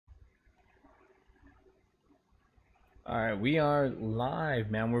All right, we are live,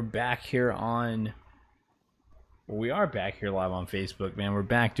 man. We're back here on. Well, we are back here live on Facebook, man. We're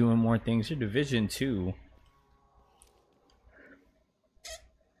back doing more things here. Division 2.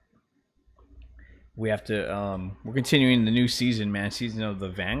 We have to. We're continuing the new season, man. Season of the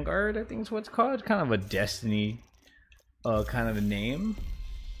Vanguard, I think is what it's called. Kind of a Destiny, kind of a name.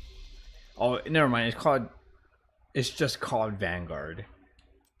 Oh, never mind. It's called. It's just called Vanguard.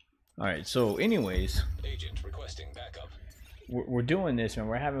 All right. So, anyways, Agent requesting backup. We're doing this, man.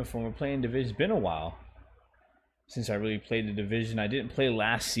 We're having fun. We're playing Division. It's been a while since I really played the Division. I didn't play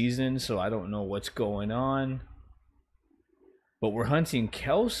last season, so I don't know what's going on. But we're hunting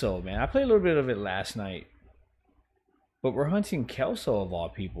Kelso, man. I played a little bit of it last night. But we're hunting Kelso of all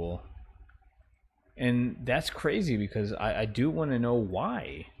people. And that's crazy because I do want to know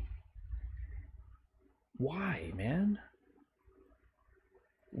why. Why, man?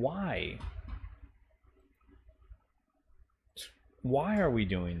 Why? Why are we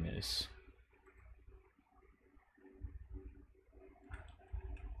doing this?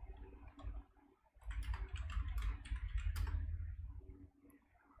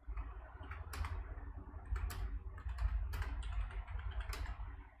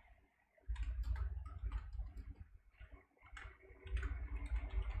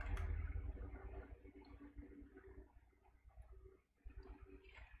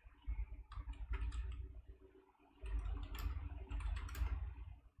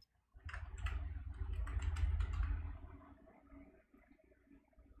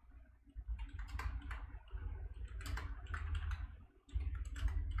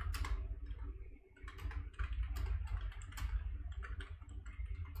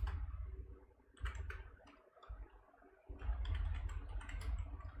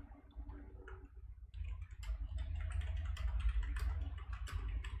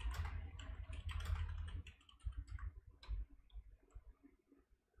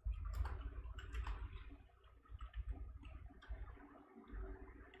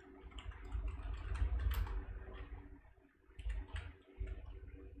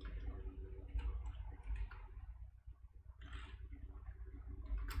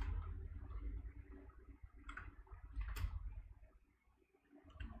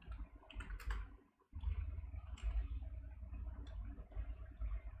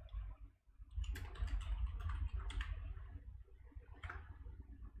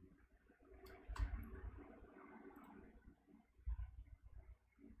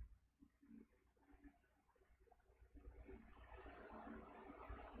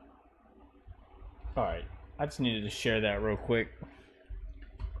 Alright, I just needed to share that real quick.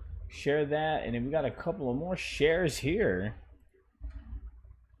 Share that, and then we got a couple of more shares here.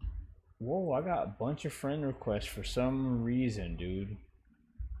 Whoa, I got a bunch of friend requests for some reason, dude.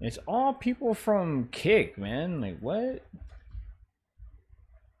 It's all people from Kick, man. Like, what?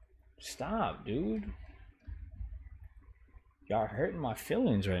 Stop, dude. Y'all hurting my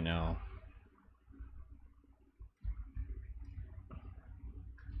feelings right now.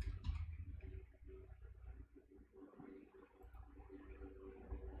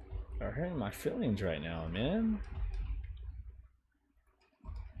 Y'all hurting my feelings right now, man.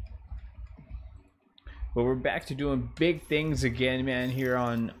 But we're back to doing big things again, man, here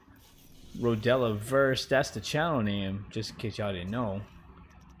on Rodella Verse. That's the channel name, just in case y'all didn't know.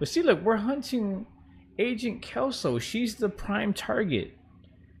 But see, look, we're hunting Agent Kelso. She's the prime target.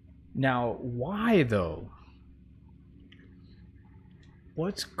 Now, why though?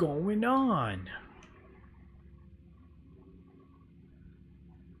 What's going on?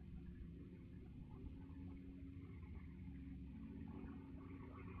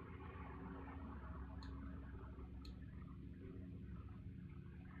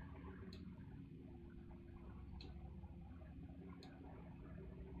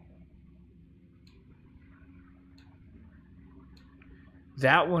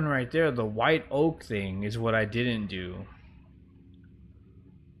 That one right there, the white oak thing, is what I didn't do.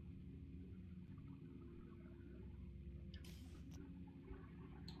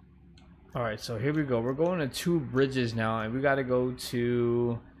 Alright, so here we go. We're going to 2 bridges now, and we got to go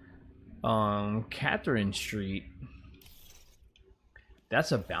to Catherine Street.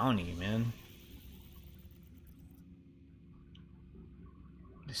 That's a bounty, man.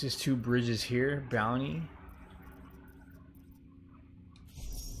 This is 2 bridges here, bounty.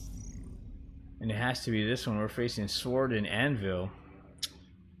 And it has to be this one. We're facing Sword and Anvil.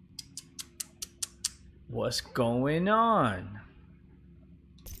 What's going on?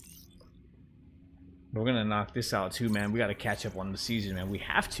 We're gonna knock this out too, man. We gotta catch up on the season, man. We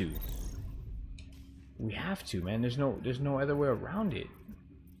have to. We have to, man. There's no other way around it.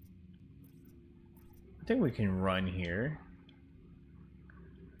 What think we can run here.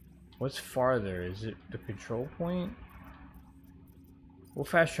 What's farther? Is it the control point? We'll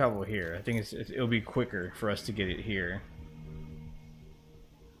fast travel here. I think it'll be quicker for us to get it here.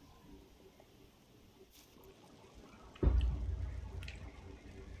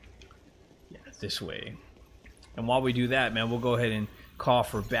 Yeah, this way. And while we do that, man, we'll go ahead and call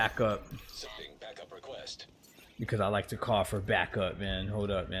for backup. Sending backup request. Because I like to call for backup, man.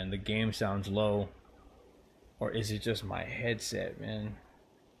 Hold up, man. The game sounds low. Or is it just my headset, man?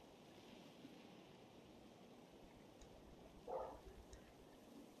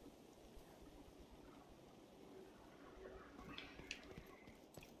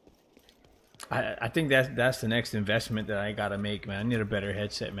 I think that's the next investment that I gotta make, man. I need a better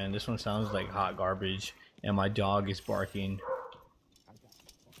headset, man. This one sounds like hot garbage, and my dog is barking.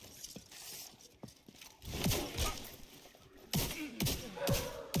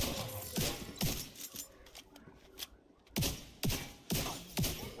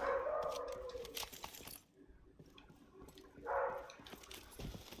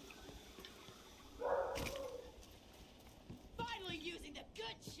 Finally using the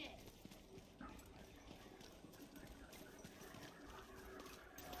good shit.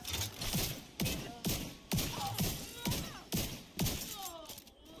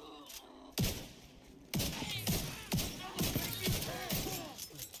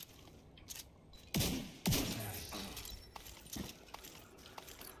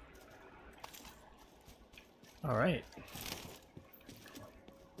 All right,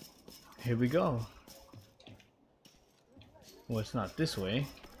 here we go. Well, it's not this way.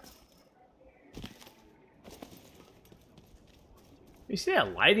 You see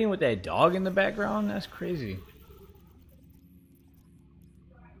that lighting with that dog in the background? That's crazy.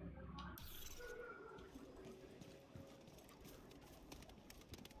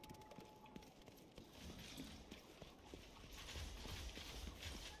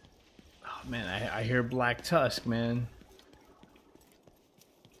 Oh man, I hear Black Tusk, man.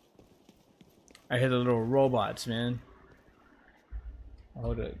 I hear the little robots, man.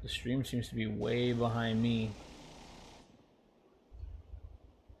 Oh, the stream seems to be way behind me.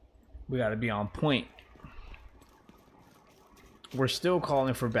 We gotta be on point. We're still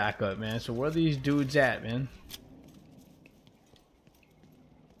calling for backup, man. So where are these dudes at, man?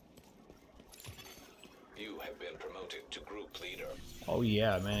 You have been promoted to group leader. Oh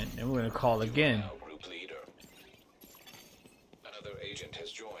yeah, man. And we're gonna call again. Now group leader. Another agent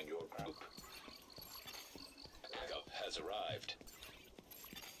has joined your group. Backup has arrived.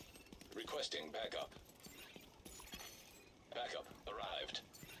 Requesting backup. Backup arrived.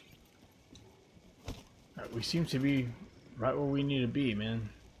 Alright, we seem to be right where we need to be, man.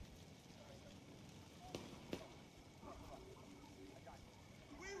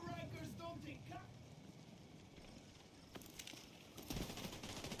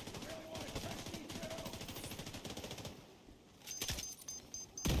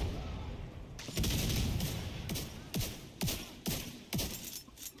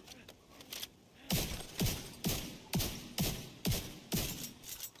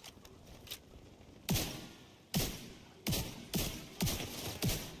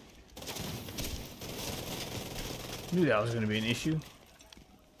 Knew that was going to be an issue.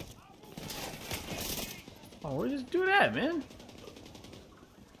 Oh, where'd this dude at, man?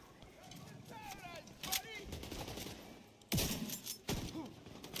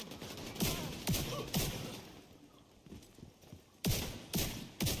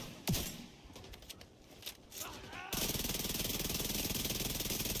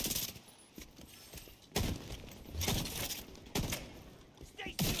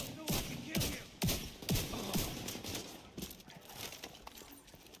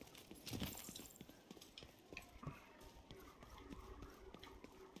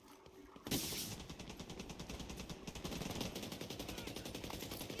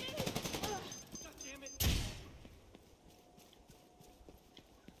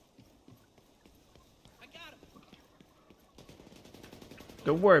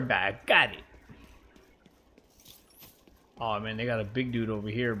 Don't worry about it. Got it. Oh man, they got a big dude over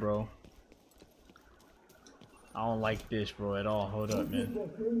here, bro. I don't like this, bro, at all. Hold up, man.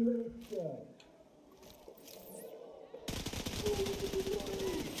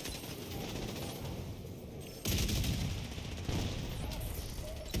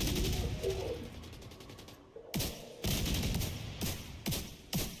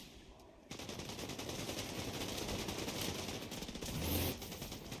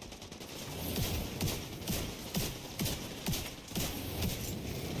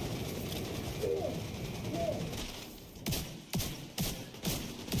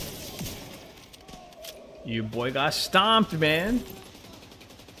 You boy got stomped, man.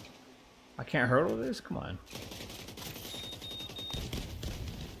 I can't hurdle this? Come on.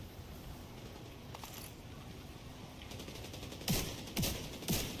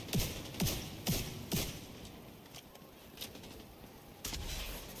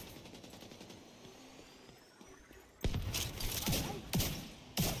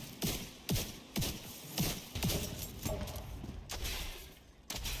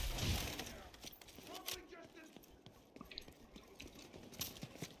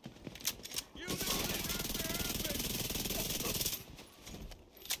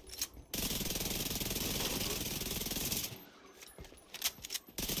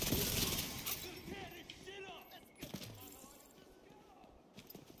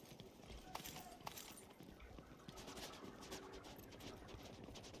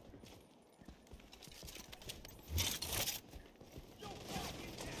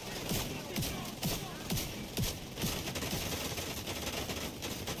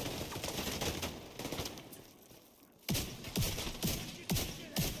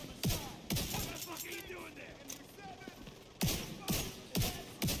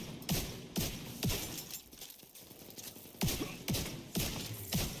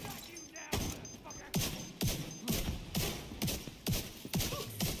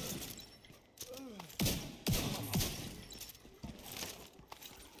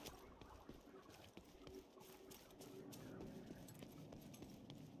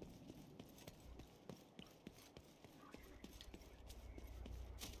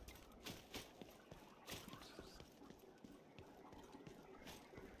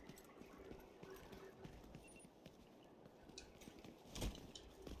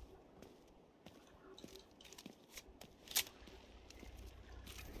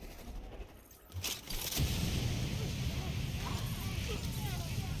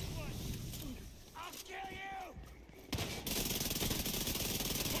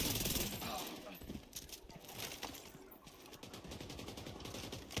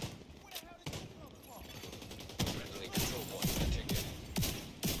 Friendly control point detected.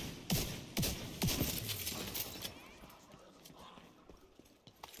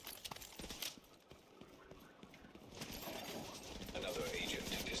 Another agent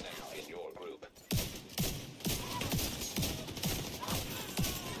is now in your group.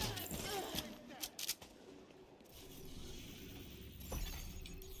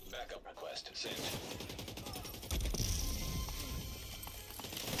 Backup request sent.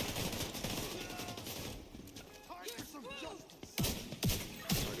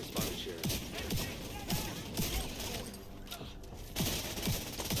 Target spotted, Sheriff.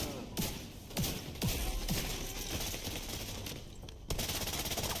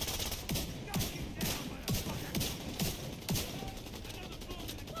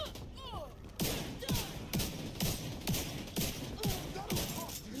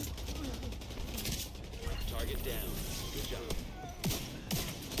 Target down. Good job.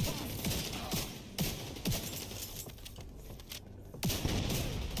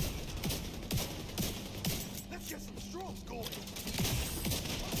 Let's get some strobes going.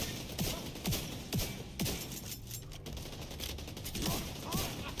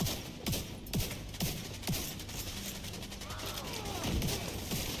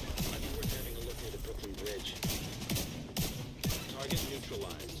 Might be worth having a look near the Brooklyn Bridge. Target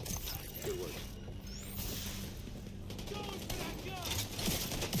neutralized. Good work.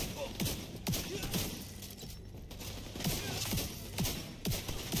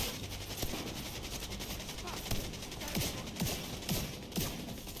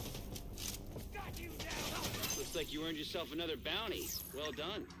 Looks like you earned yourself another bounty. Well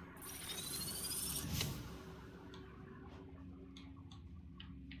done.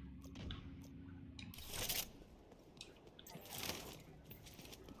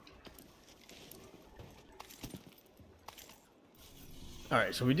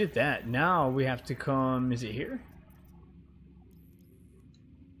 Alright, so we did that. Now we have to come... Is it here?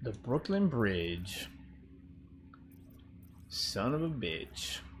 The Brooklyn Bridge. Son of a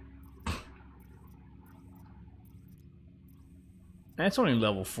bitch. That's only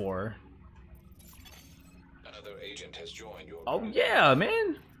level 4. Another agent has joined your Oh group. yeah,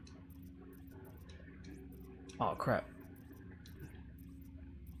 man! Oh crap.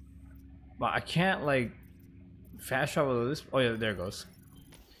 But I can't like fast travel to this. Oh yeah, there it goes.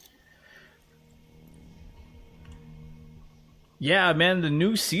 Yeah, man, the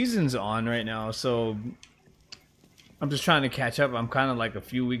new season's on right now, so I'm just trying to catch up. I'm kind of like a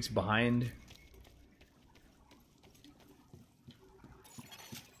few weeks behind.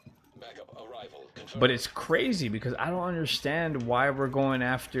 Backup arrival confirmed. But it's crazy because I don't understand why we're going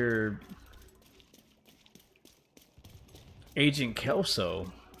after Agent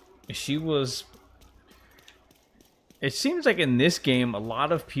Kelso. She was. It seems like in this game, a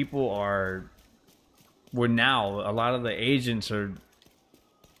lot of people are. Now a lot of the agents are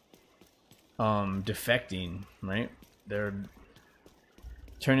defecting, right? They're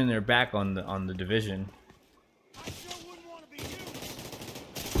turning their back on the division. I sure wouldn't want to be you.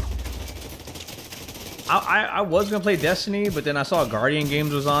 I was gonna play Destiny, but then I saw Guardian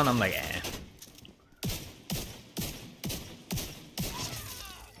Games was on. I'm like, eh.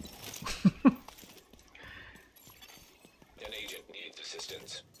 An agent needs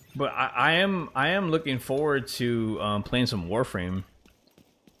assistance. But I am looking forward to playing some Warframe.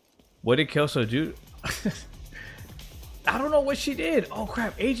 What did Kelso do? I don't know what she did. Oh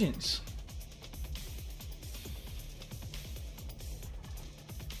crap, agents.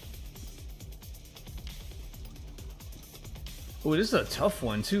 Oh, this is a tough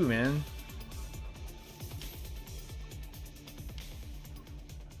one too, man.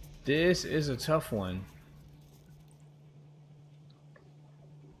 This is a tough one.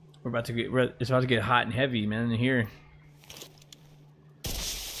 It's about to get hot and heavy, man, in here.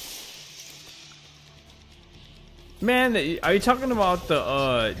 Man, are you talking about the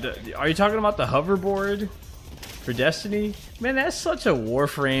are you talking about the hoverboard for Destiny? Man, that's such a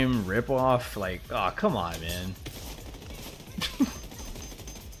Warframe ripoff. Like, oh, come on, man.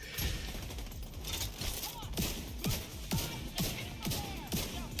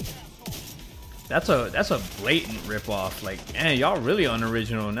 That's a blatant ripoff. Like, man, y'all really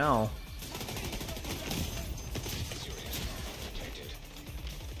unoriginal now.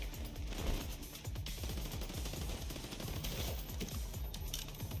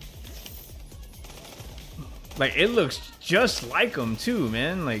 Like, it looks just like them too,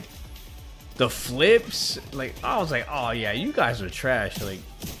 man. Like, the flips. Like, I was like, oh yeah, you guys are trash. Like,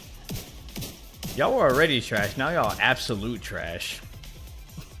 y'all were already trash. Now y'all absolute trash.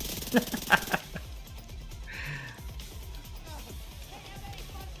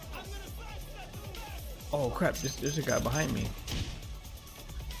 Oh crap! There's a guy behind me.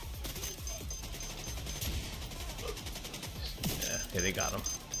 Yeah, they got him.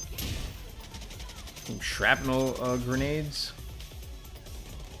 Ooh, shrapnel grenades.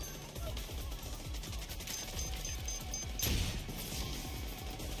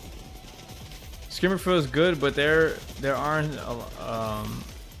 Skimmer feels good, but there aren't a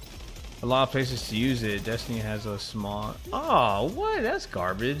lot of places to use it. Destiny has a small. Oh, what? That's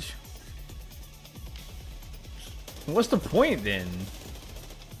garbage. What's the point then?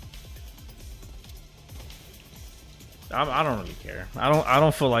 I don't really care. I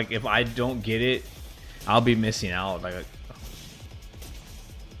don't feel like if I don't get it, I'll be missing out. Like,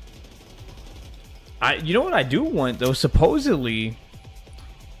 you know what I do want though? Supposedly,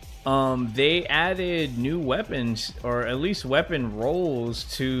 they added new weapons, or at least weapon rolls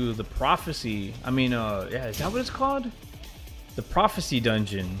to the prophecy. I mean, yeah, is that what it's called? The prophecy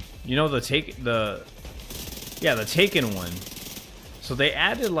dungeon. You know, the Taken one. So they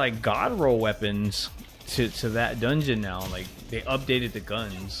added like god roll weapons to that dungeon now. Like, they updated the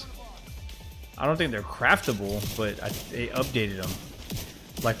guns. I don't think they're craftable, but they updated them.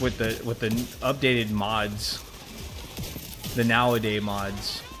 Like with the updated mods, the nowadays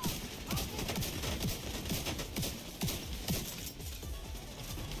mods.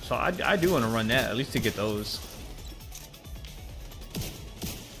 So I do want to run that, at least to get those.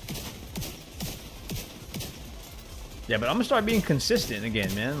 Yeah, but I'm gonna start being consistent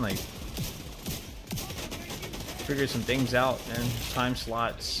again, man. Like, figure some things out, man. Time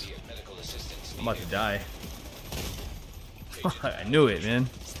slots. I'm about to die. I knew it, man.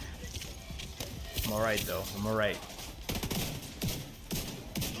 I'm alright, though. I'm alright.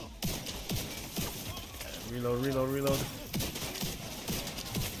 Reload, reload, reload.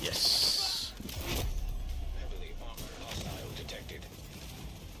 Yes. Heavily armored hostile detected.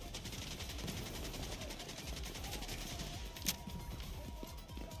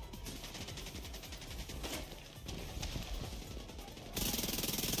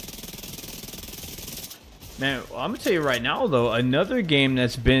 Man, I'm gonna tell you right now, though, another game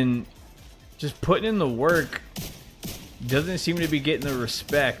that's been just putting in the work doesn't seem to be getting the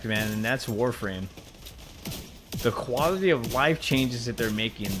respect, man, and that's Warframe. The quality of life changes that they're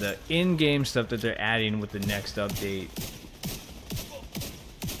making, the in-game stuff that they're adding with the next update,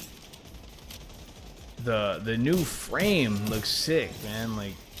 the new frame looks sick, man.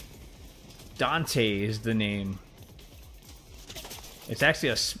 Like, Dante is the name. It's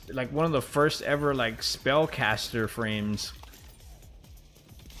actually like one of the first ever like spellcaster frames.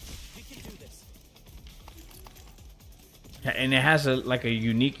 You can do this. And it has like a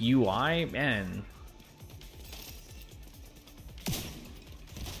unique UI, man.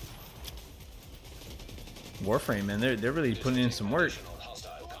 Warframe, man, they're really putting in some work.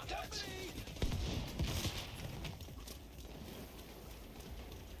 Hostile contacts.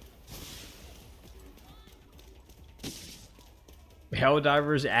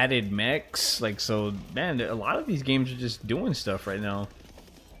 Helldivers added mechs, like, so man, a lot of these games are just doing stuff right now.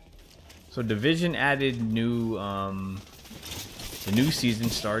 So Division added new the new season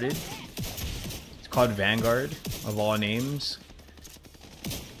started. It's called Vanguard, of all names.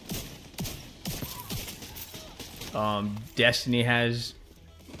 Destiny has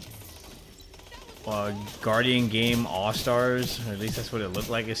Guardian Game All-Stars, or at least that's what it looked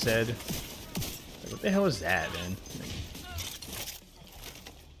like it said. Like, what the hell is that, man?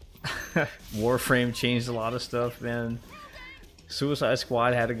 Warframe changed a lot of stuff, man. Suicide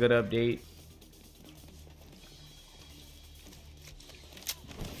Squad had a good update.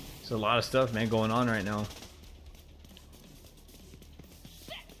 There's a lot of stuff, man, going on right now.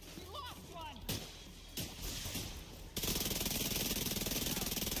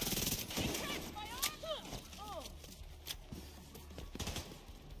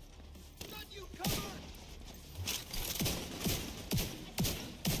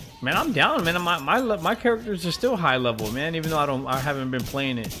 Man, I'm down, man. My characters are still high level, man. Even though I haven't been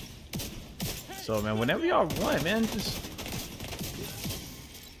playing it. So, man, whenever y'all want, man, just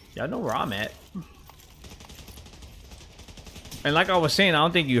y'all know where I'm at. And like I was saying, I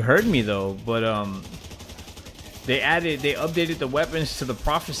don't think you heard me though, but they updated the weapons to the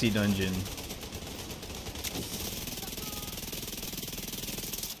Prophecy Dungeon.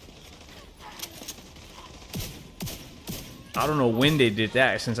 I don't know when they did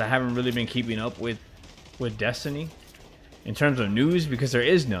that, since I haven't really been keeping up with Destiny in terms of news, because there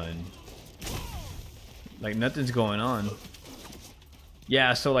is none. Like, nothing's going on.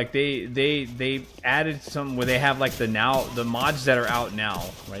 Yeah, so like they added some where they have like the mods that are out now,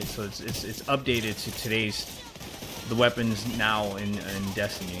 right? So it's updated to the weapons now in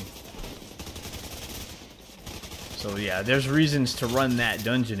Destiny. So yeah, there's reasons to run that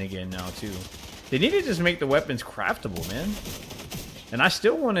dungeon again now too. They need to just make the weapons craftable, man. And I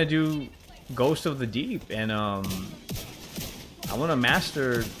still want to do Ghost of the Deep, and I want to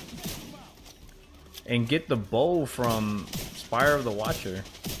master and get the bow from Spire of the Watcher.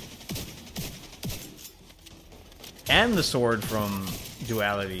 And the sword from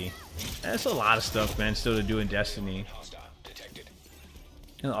Duality. That's a lot of stuff, man, still to do in Destiny.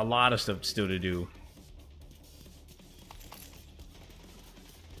 A lot of stuff still to do.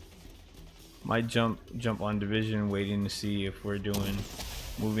 Might jump on Division, waiting to see if we're doing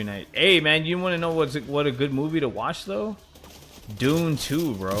movie night. Hey, man, you want to know what a good movie to watch though? Dune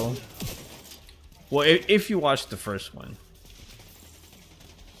 2, bro. Well, if you watch the first one,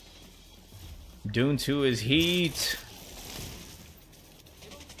 Dune 2 is heat.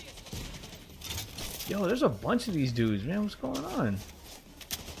 Yo, there's a bunch of these dudes, man. What's going on?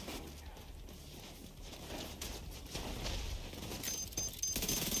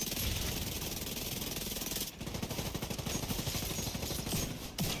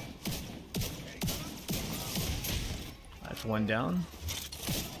 One down.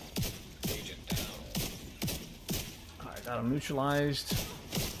 Alright, got him neutralized.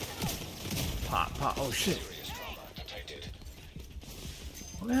 Pop. Oh shit.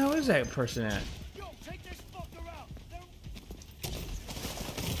 Where the hell is that person at?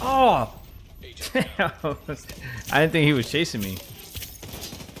 Oh! I didn't think he was chasing me.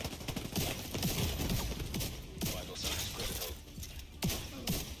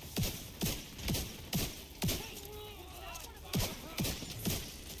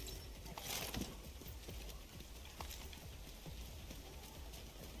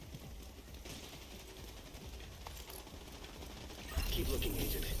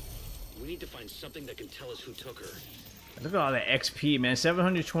 Something that can tell us who took her. Look at all that XP, man.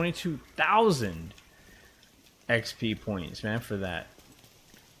 722,000 XP points, man, for that.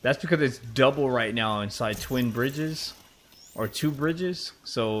 That's because it's double right now inside Twin Bridges or 2 bridges.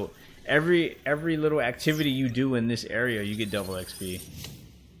 So every little activity you do in this area, you get double XP.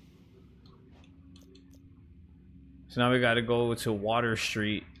 So now we got to go to Water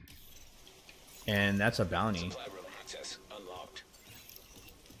Street, and that's a bounty. Supply room access unlocked.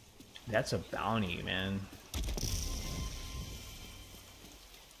 That's a bounty, man.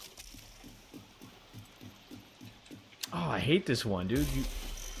 Oh, I hate this one, dude.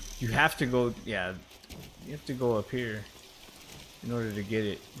 You have to go, yeah, you have to go up here in order to get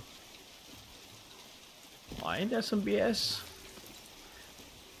it. Oh, ain't that some BS?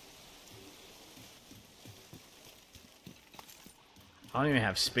 I don't even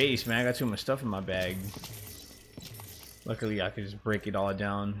have space, man. I got too much stuff in my bag. Luckily, I could just break it all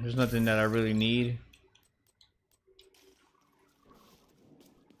down. There's nothing that I really need.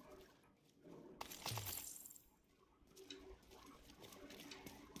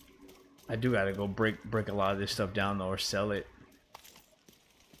 I do gotta go break a lot of this stuff down though, or sell it.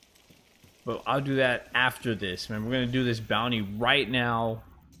 But I'll do that after this, man. We're gonna do this bounty right now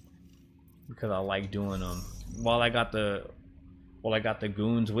because I like doing them. While I got the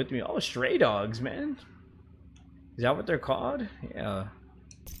goons with me. Oh, stray dogs, man. Is that what they're called? Yeah.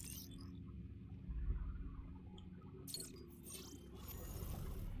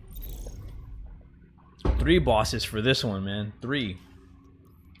 Three bosses for this one, man. 3.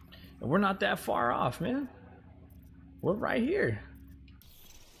 And we're not that far off, man. We're right here.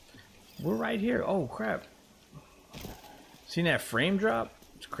 We're right here. Oh, crap. Seen that frame drop?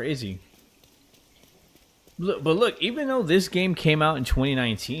 It's crazy. Look, but look, even though this game came out in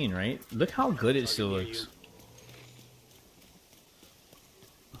 2019, right? Look how good it still looks.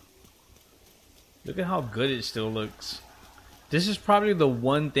 Look at how good it still looks. This is probably the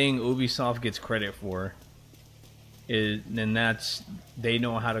one thing Ubisoft gets credit for. And that's, they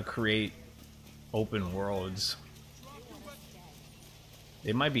know how to create open worlds.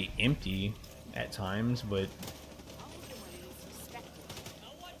 They might be empty at times, but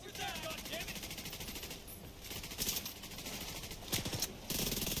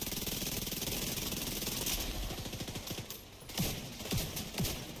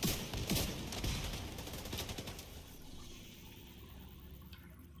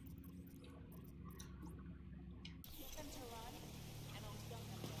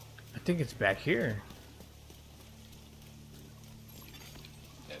I think it's back here.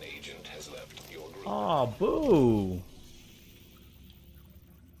 An agent has left your group. Oh, boo.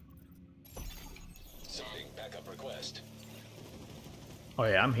 Sending backup request. Oh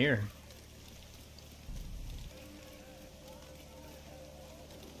yeah, I'm here.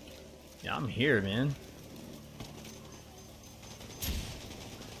 Yeah, I'm here, man.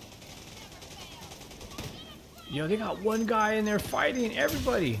 Yo, they got one guy in there fighting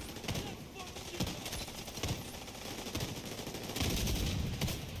everybody.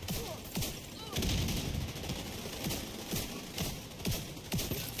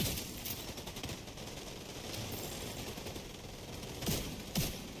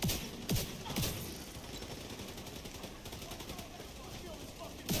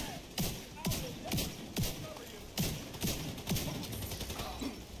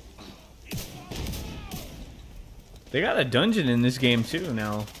 They got a dungeon in this game too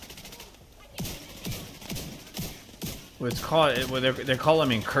now. What's called? They call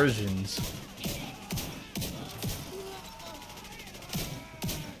them incursions.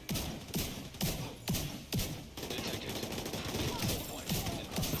 Detected.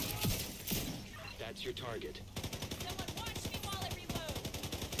 That's your target. Someone watch me while I reload.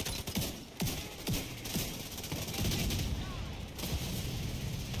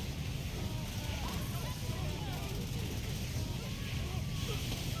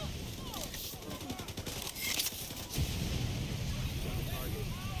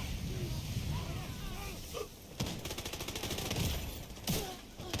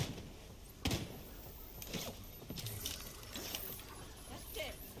 That's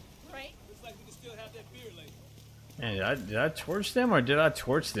it, right? Looks like we can still have that beer later. Man, did I torch them or did I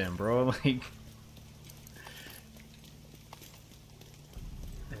torch them, bro? Like,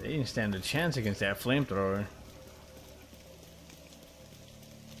 they didn't stand a chance against that flamethrower.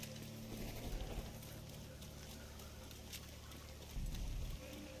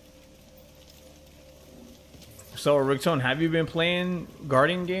 So, Ricktone, have you been playing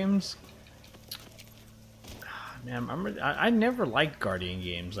Guardian games? Ah, man, I never liked Guardian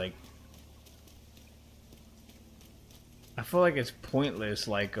games. Like, I feel like it's pointless.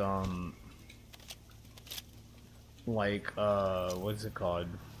 Like what's it called?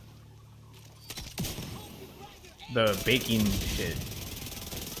 The baking shit.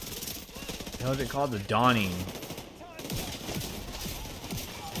 How's it called? The dawning.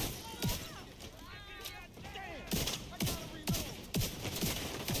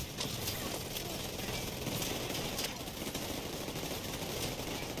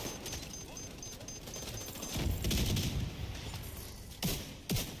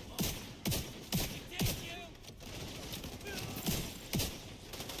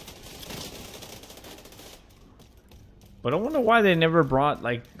 But I wonder why they never brought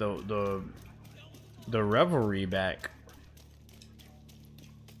like the revelry back.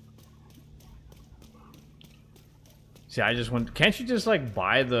 See, I just want. Can't you just like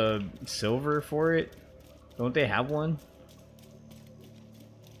buy the silver for it? Don't they have one?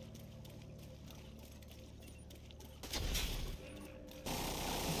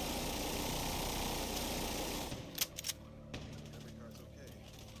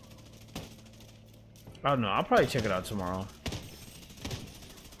 I don't know. I'll probably check it out tomorrow.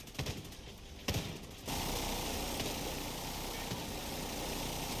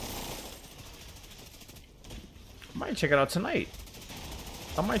 might check it out tonight.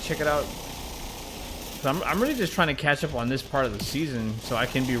 I might check it out. I'm really just trying to catch up on this part of the season so I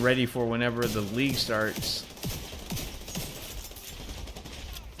can be ready for whenever the league starts.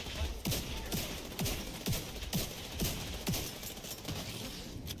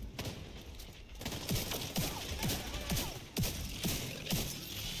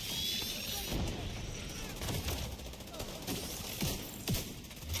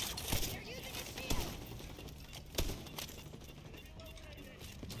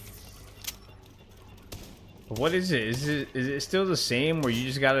 What is it? Is it still the same where you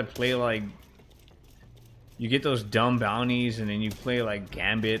just gotta play like you get those dumb bounties and then you play like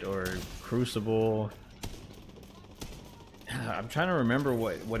Gambit or Crucible? I'm trying to remember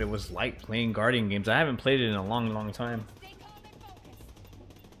what it was like playing Guardian games. I haven't played it in a long time.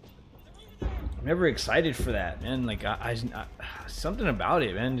 I'm never excited for that, man. Like I something about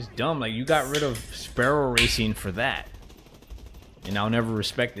it, man. It's dumb. Like you got rid of Sparrow Racing for that, and I'll never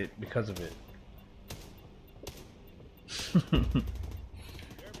respect it because of it.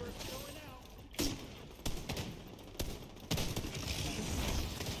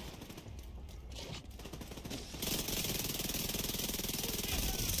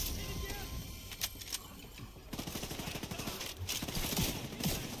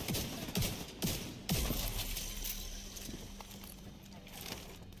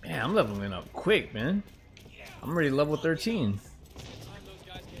 Man, I'm leveling up quick, man. I'm already level 13.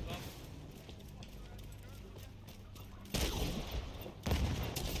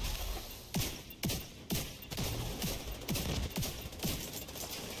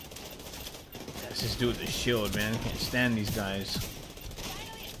 Let's just do with the shield, man. I can't stand these guys.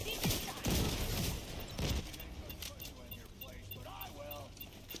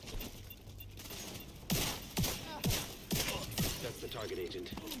 That's the target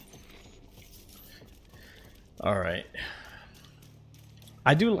agent. Alright.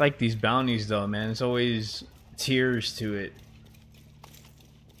 I do like these bounties though, man. It's always tiers to it.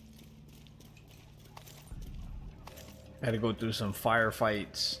 Had to go through some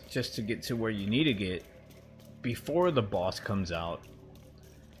firefights just to get to where you need to get before the boss comes out.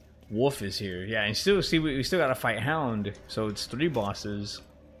 Wolf is here. Yeah, and still see we still gotta fight Hound, so it's 3 bosses.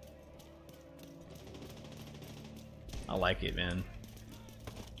 I like it, man.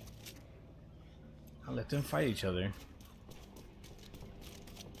 I'll let them fight each other.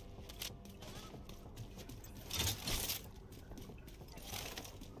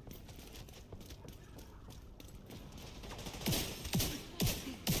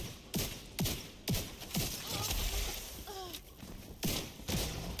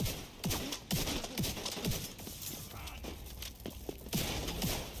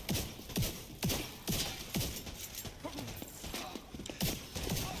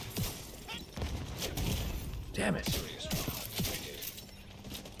 Damn it.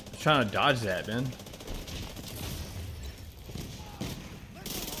 I'm trying to dodge that, man.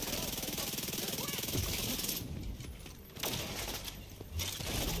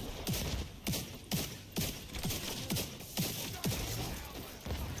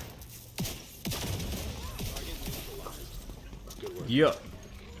 Yup.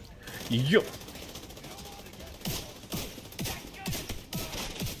 Yup.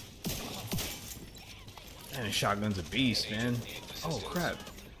 Man, the shotgun's a beast, man. Oh, crap.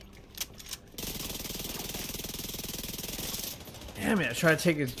 Damn it, I tried to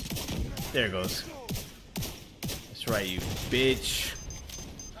take his... There it goes. That's right, you bitch.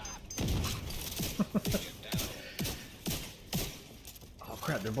 Oh,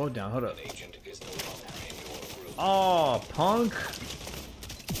 crap, they're both down. Hold up. Oh, punk.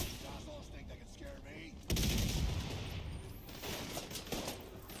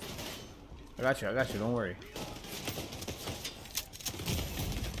 I got you, don't worry.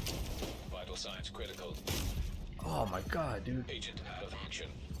 Vital signs critical. Oh my god, dude. Agent out of action.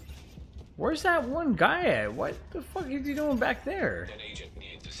 Where's that one guy at? What the fuck is he doing back there? An agent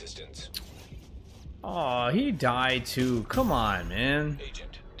needs assistance. Oh, he died too. Come on, man.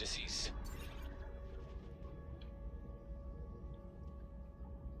 Agent deceased.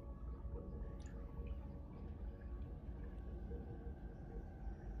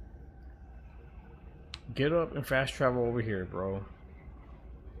 Get up and fast travel over here, bro.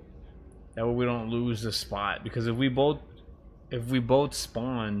 That way we don't lose the spot. Because if we both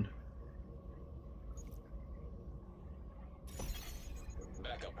spawn,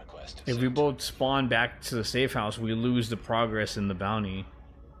 Backup request. if we both spawn back to the safe house, we lose the progress in the bounty.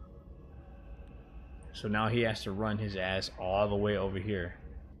 So now he has to run his ass all the way over here.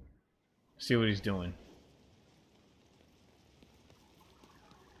 See what he's doing.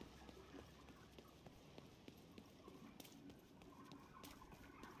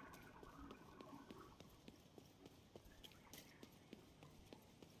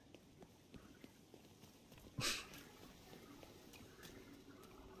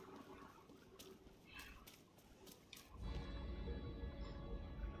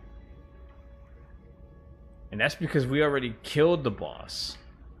 And that's because we already killed the boss.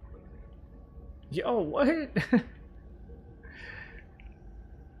 Yo, what?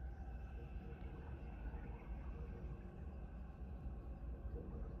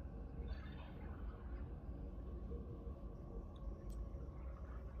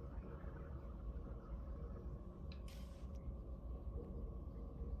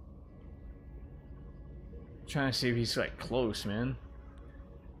 Trying to see if he's like close, man.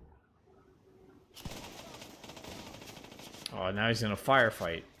 Oh, now he's in a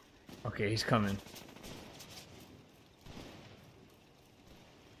firefight. Okay, he's coming.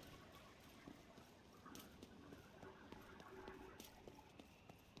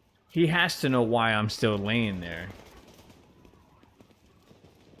 He has to know why I'm still laying there.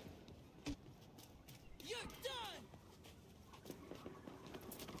 You're done.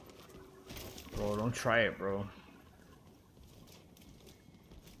 Bro, don't try it, bro.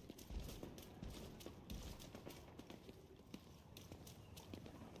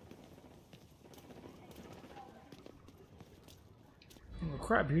 Oh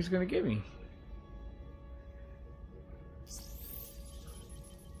crap, who's gonna get me?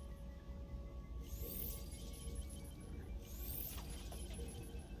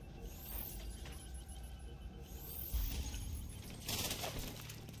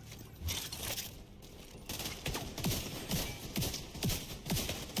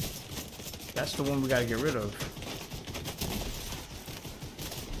 That's the one we gotta get rid of.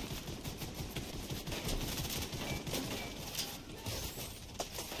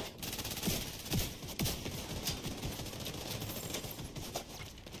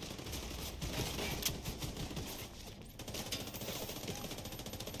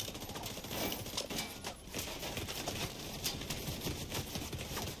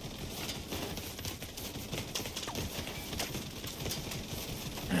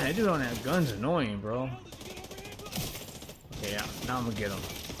 Man, I just don't have guns. Annoying, bro. Okay, yeah, now I'm gonna get him.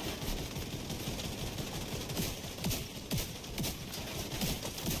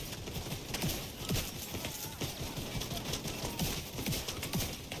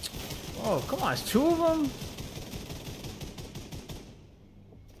 Oh, come on, it's two of them?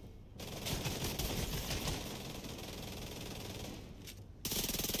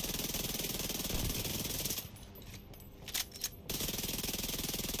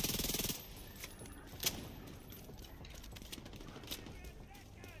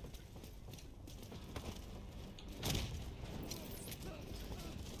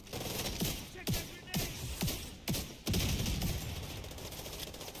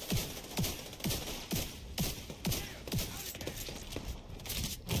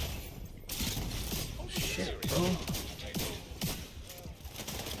 Bro.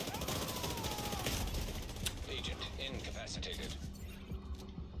 Agent incapacitated.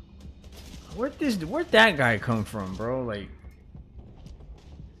 Where'd that guy come from, bro? Like,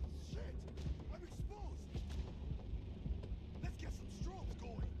 Shit! I'm exposed. Let's get some strobes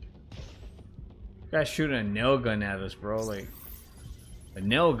going. guy's shooting a nail gun at us, bro. Like, a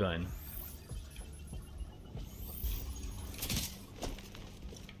nail gun.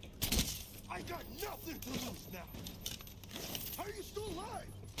 I got nothing to lose now. How are you still alive?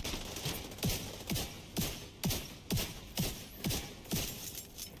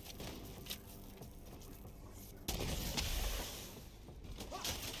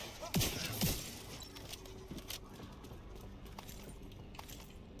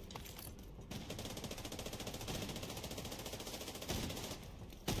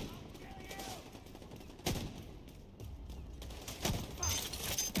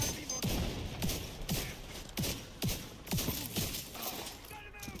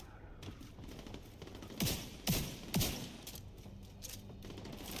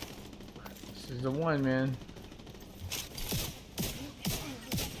 This is the one, man.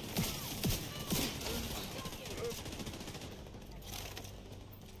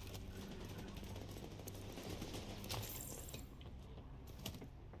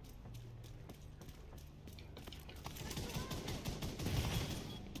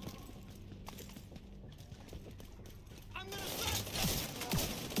 I'm gonna stop.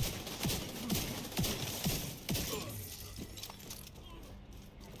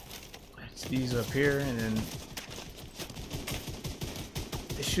 It's these up here, and then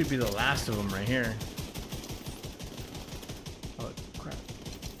this should be the last of them right here. Oh crap!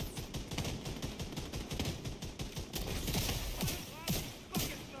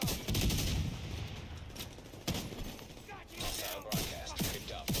 Hostile broadcast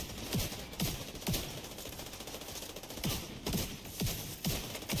picked up.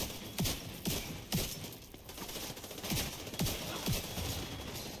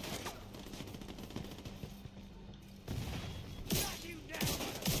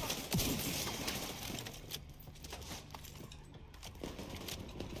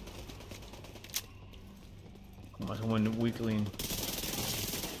 was one weakling.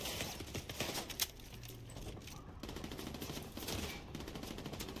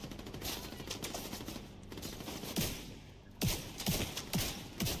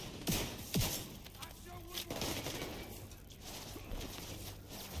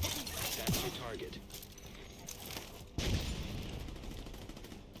 That's your target.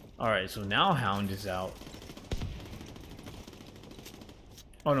 Alright, so now Hound is out.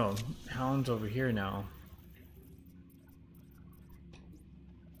 Oh no, Hound's over here now.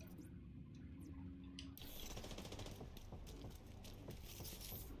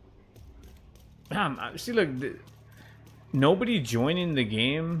 See, look, nobody joining the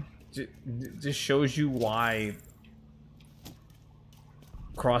game just shows you why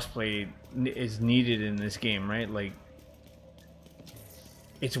crossplay is needed in this game, right? Like,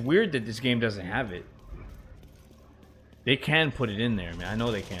 it's weird that this game doesn't have it. They can put it in there, man. I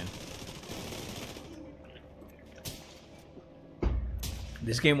know they can.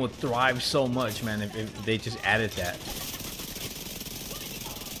 This game would thrive so much, man, if they just added that.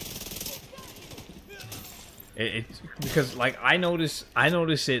 Because like I notice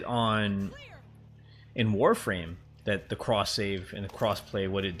it in Warframe that the cross save and the cross play,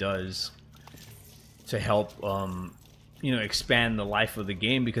 what it does to help you know, expand the life of the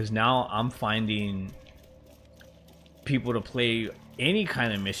game, because now I'm finding people to play any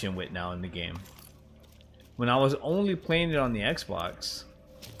kind of mission with now in the game. When I was only playing it on the Xbox,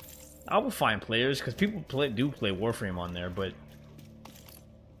 I would find players because people do play Warframe on there, but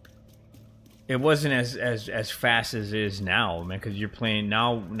it wasn't as fast as it is now, man. Because you're playing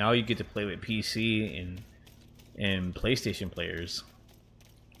now you get to play with PC and PlayStation players.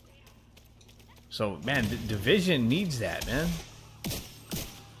 So man, Division needs that, man.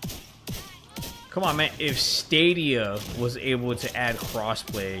 Come on, man. If Stadia was able to add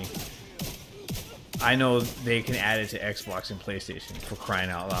crossplay, I know they can add it to Xbox and PlayStation, for crying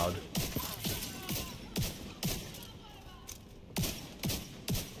out loud.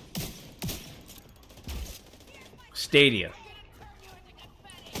 Stadia.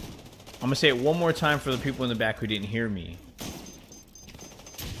 I'm gonna say it one more time for the people in the back who didn't hear me.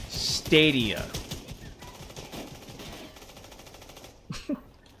 Stadia.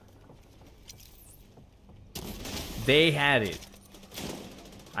 They had it.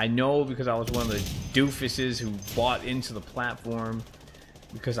 I know, because I was one of the doofuses who bought into the platform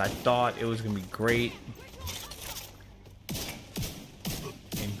because I thought it was gonna be great,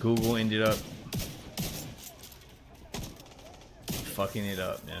 and Google ended up fucking it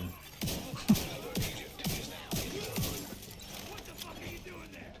up, man.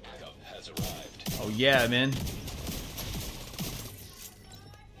 Oh yeah, man.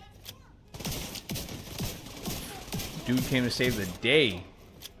 Dude came to save the day.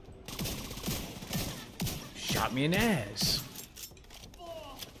 Shot me in the ass.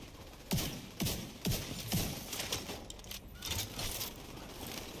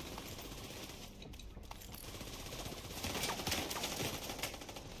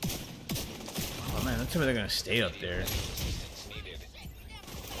 Oh man, don't tell me they're gonna stay up there.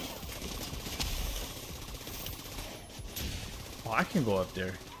 Oh, I can go up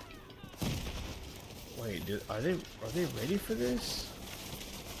there. Wait, dude, are they ready for this?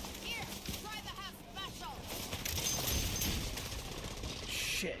 Here, try the half special.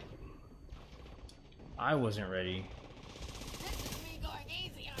 Shit. I wasn't ready. This is me going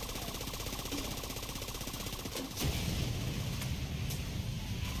easy on you.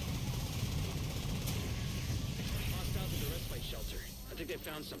 Hostiles in the respite shelter. I think they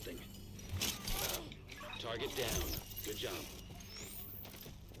found something. Target down. Good job.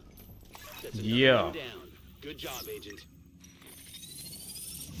 That's another Yeah. one down. Good job, Agent.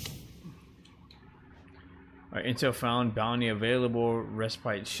 Alright, intel found, bounty available,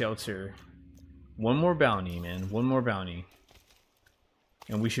 respite shelter. One more bounty, man. One more bounty.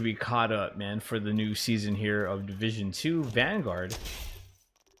 And we should be caught up, man, for the new season here of Division 2 Vanguard.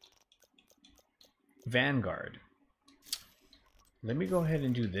 Vanguard. Let me go ahead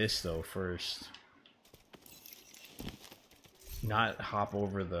and do this, though, first. Not hop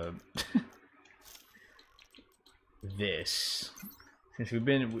over the... this. Since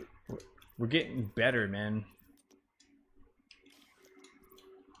we're getting better, man.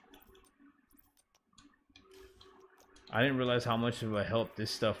 I didn't realize how much of a help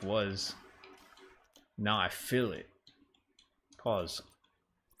this stuff was. Now I feel it. Pause.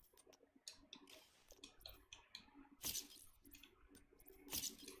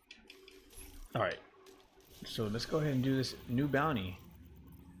 Alright. So let's go ahead and do this new bounty.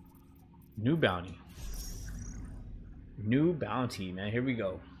 New bounty. New bounty, man. Here we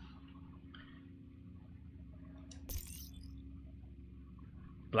go.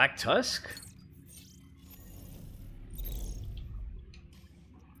 Black Tusk?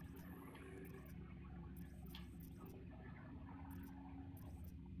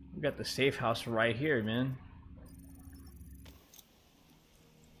 We got the safe house right here, man.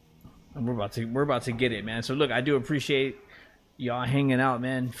 And we're about to get it, man. So look, I do appreciate y'all hanging out,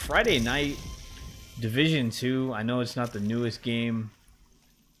 man. Friday night, Division 2. I know it's not the newest game,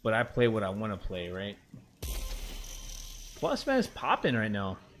 but I play what I want to play, right? Plus, man, it's popping right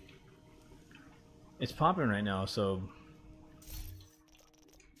now. It's popping right now, so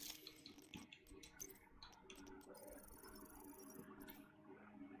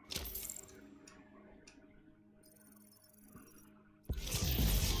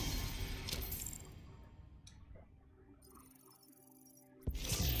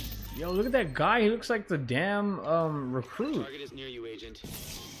yo, look at that guy. He looks like the damn recruit. Target is near you, Agent.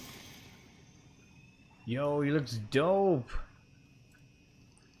 Yo, he looks dope.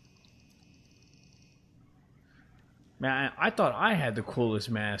 Man, I thought I had the coolest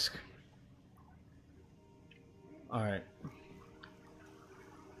mask. Alright.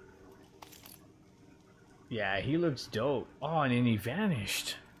 Yeah, he looks dope. Oh, and then he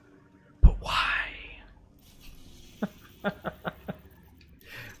vanished. But why?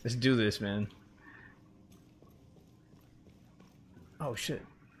 Let's do this, man. Oh, shit.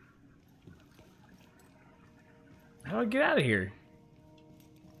 How do I get out of here?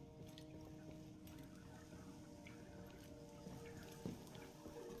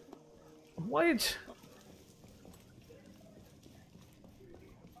 What?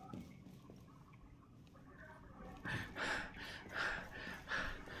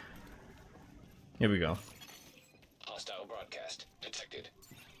 Here we go. Hostile broadcast detected.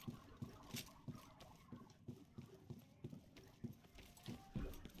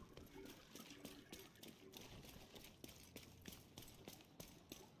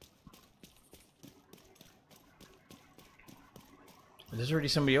 There's already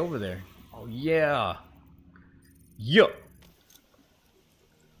somebody over there. Oh, yeah. Yup.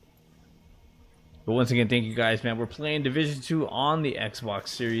 But once again, thank you guys, man. We're playing Division 2 on the Xbox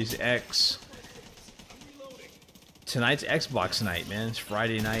Series X. Tonight's Xbox night, man. It's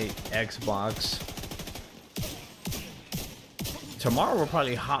Friday night, Xbox. Tomorrow we'll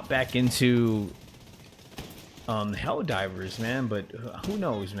probably hop back into Helldivers, man. But who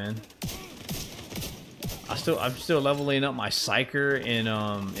knows, man. I'm still leveling up my Psyker in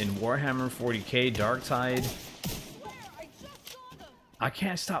Warhammer 40k Darktide. I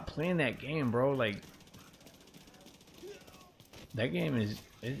can't stop playing that game, bro. Like, that game is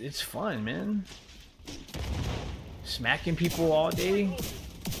it's fun, man. Smacking people all day,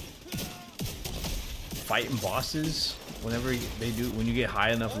 fighting bosses whenever they do when you get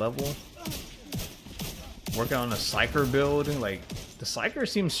high enough level. Working on a Psyker build, like the Psyker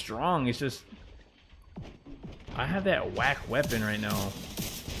seems strong. It's just I have that whack weapon right now.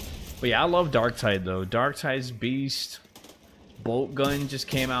 But yeah, I love Darktide though. Darktide's beast. Bolt gun just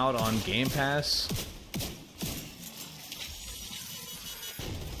came out on Game Pass.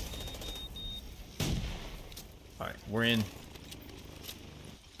 Alright, we're in.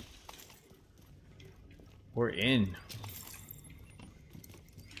 We're in.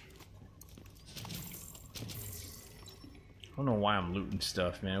 I don't know why I'm looting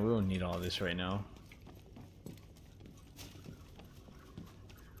stuff, man. We don't need all this right now.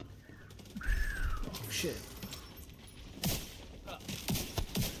 Oh, shit.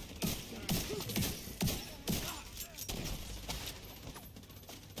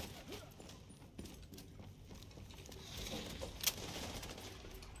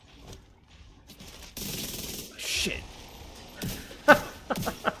 Shit.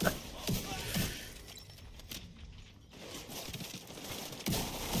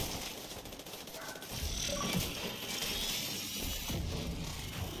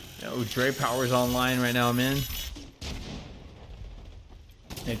 Oh, Dre Power's online right now, man.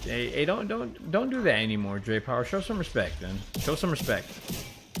 Hey, don't do that anymore, Dre Power. Show some respect, man. Show some respect.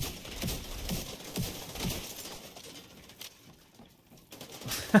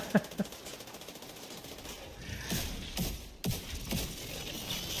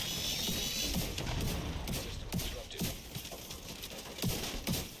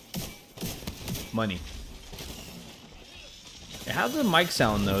 Money. How's the mic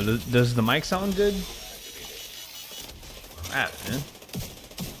sound though? Does the mic sound good? Ah, man.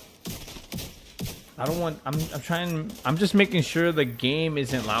 I don't want. I'm just making sure the game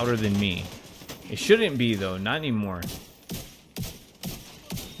isn't louder than me. It shouldn't be though. Not anymore.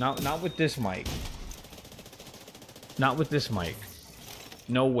 Not with this mic. Not with this mic.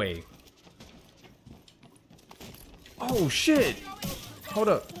 No way. Oh shit! Hold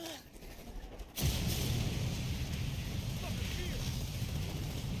up.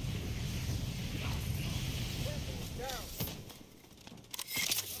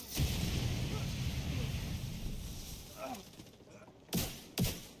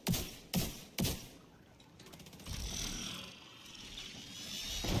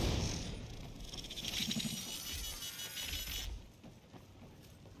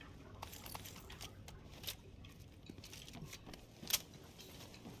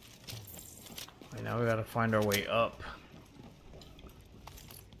 And now we gotta find our way up.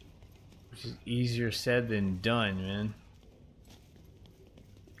 Which is easier said than done, man.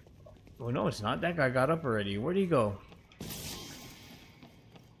 Oh no, it's not. That guy got up already. Where'd he go?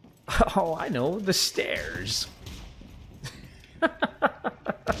 Oh, I know. The stairs.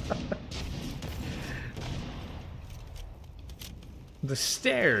 The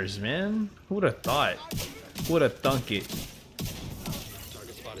stairs, man. Who would have thought? Who would have thunk it?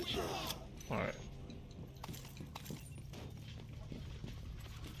 Target spotted, Sheriff. Alright.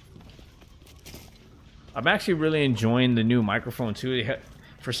 I'm actually really enjoying the new microphone too.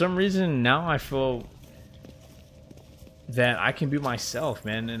 For some reason now I feel that I can be myself,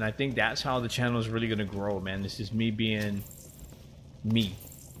 man, and I think that's how the channel is really gonna grow, man. This is me being me.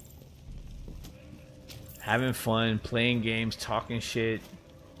 Having fun, playing games, talking shit.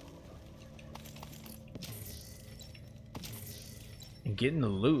 And getting the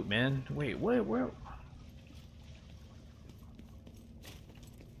loot, man. Wait, what? Where?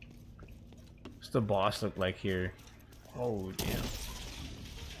 What's the boss look like here? Oh, damn.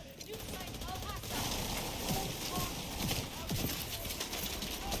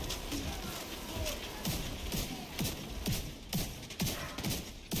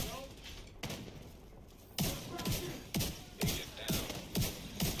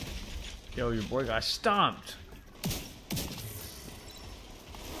 Yo, your boy got stomped.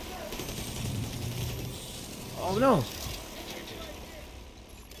 Oh no.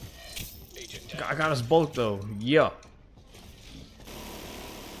 I got us both though. Yeah.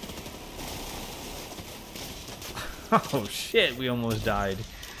 Oh shit, we almost died.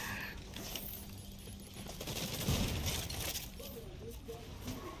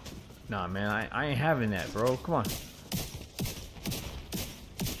 Nah, man, I ain't having that, bro. Come on.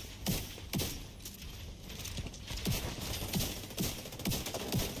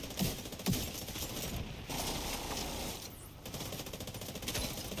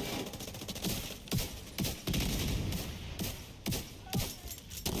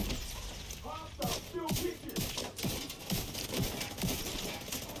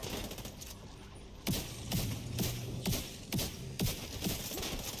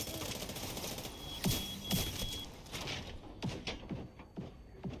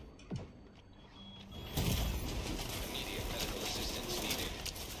 Immediate medical assistance needed.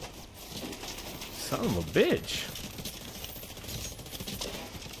 Son of a bitch.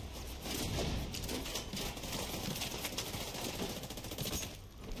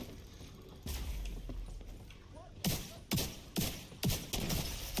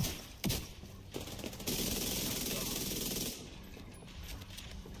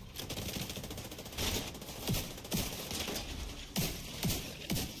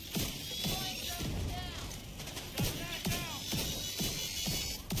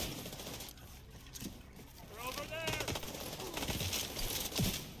 They're over there.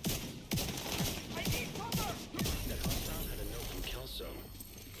 I need cover. That hostile had a note from Kelso.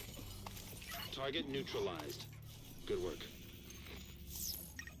 Target neutralized. Good work.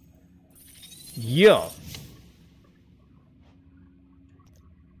 Yeah.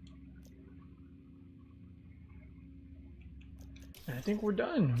 I think we're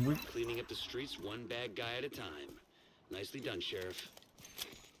done. Cleaning up the streets one bad guy at a time. Nicely done, Sheriff.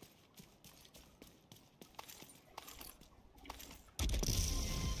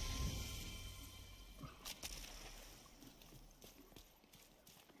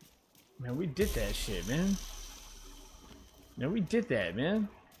 Man, we did that shit, man. Man, we did that, man.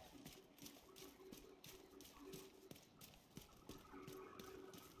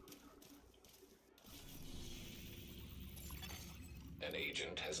 An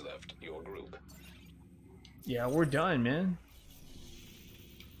agent has left your group. Yeah, we're done, man.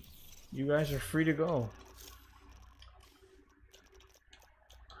 You guys are free to go.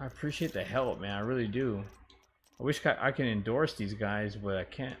 I appreciate the help, man. I really do. I wish I can endorse these guys, but I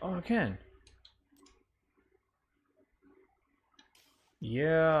can't. Oh, I can.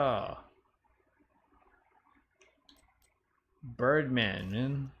 Yeah. Birdman,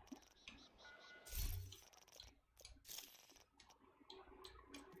 man.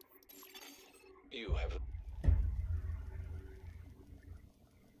 You have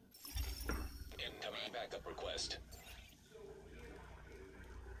west.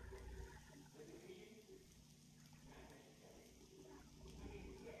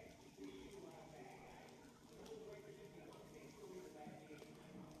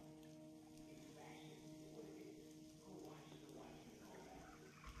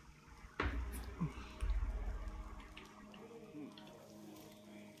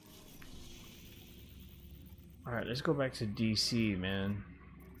 All right, let's go back to DC, man.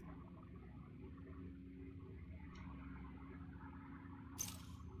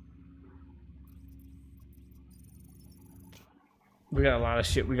 We got a lot of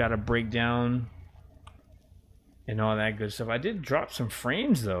shit we got to break down and all that good stuff. I did drop some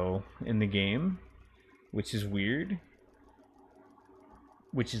frames though in the game, which is weird.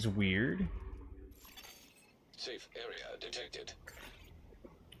 Safe area detected.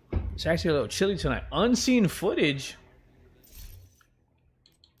 It's actually a little chilly tonight. Unseen footage.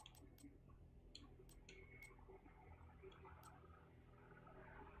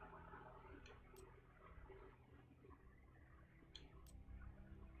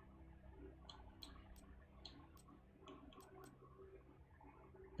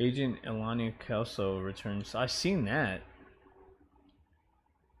 Agent Elani Kelso returns. I've seen that.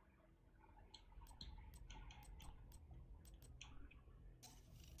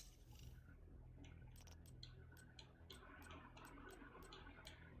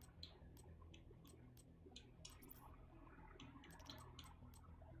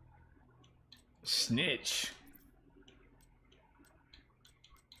 Snitch.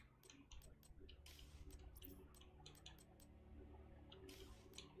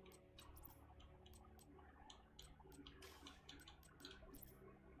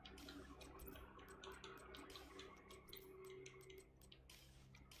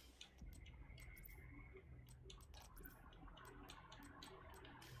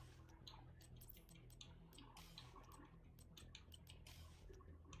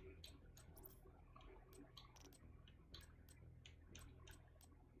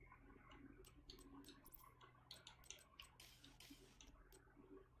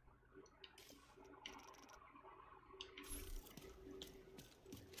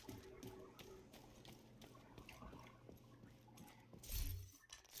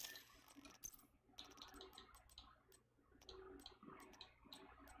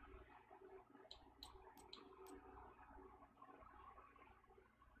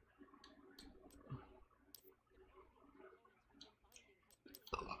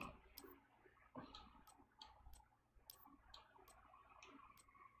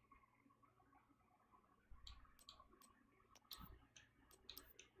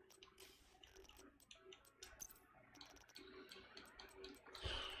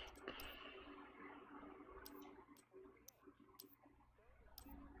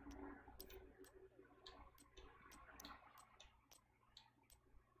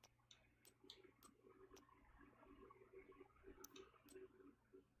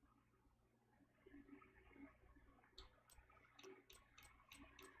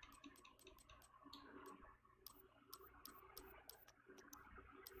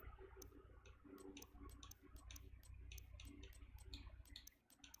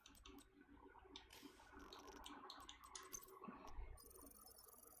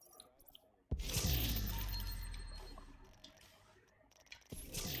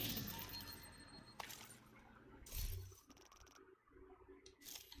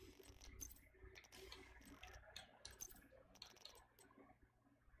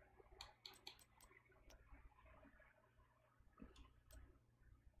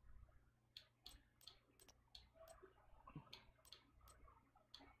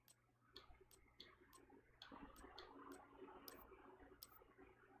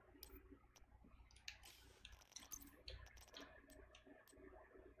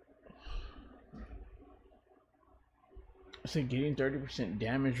 So getting 30%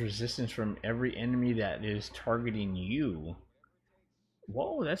 damage resistance from every enemy that is targeting you.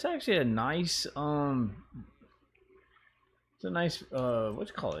 Whoa, that's actually a nice it's a nice what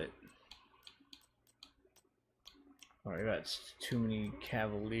you call it? Alright, that's too many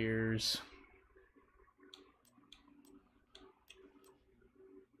Cavaliers.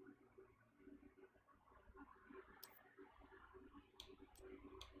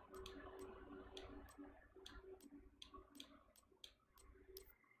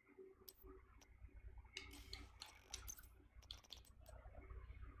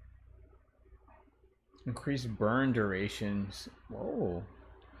 Increased burn durations. Whoa.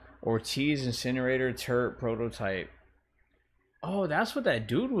 Ortiz incinerator turret prototype. Oh, that's what that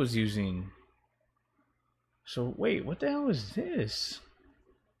dude was using. So wait, what the hell is this?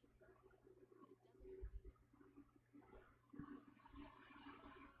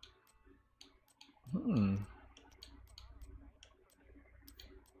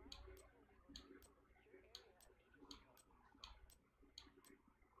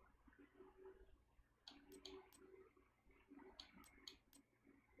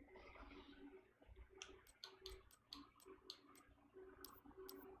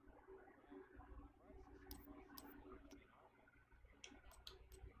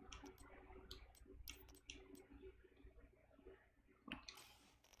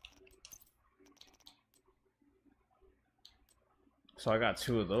 So I got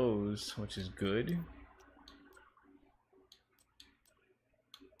 2 of those, which is good.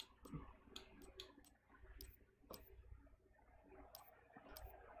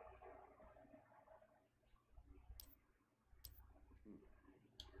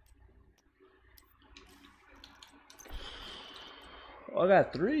 Oh, I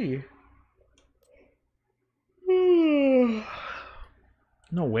got 3.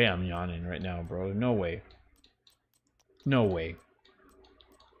 No way I'm yawning right now, bro. No way. No way.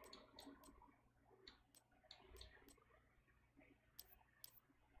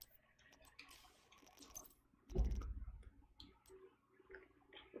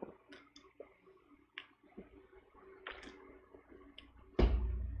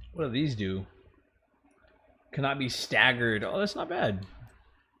 What do these do? Cannot be staggered. Oh, that's not bad.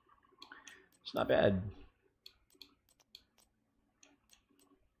 It's not bad.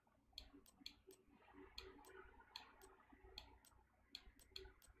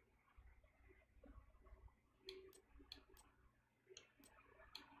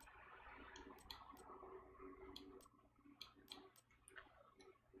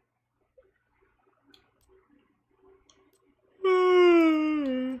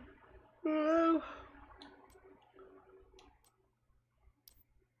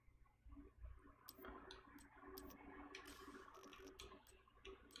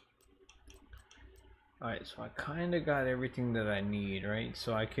 Alright, so I kind of got everything that I need, right?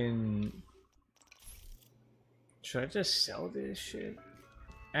 So I can... Should I just sell this shit?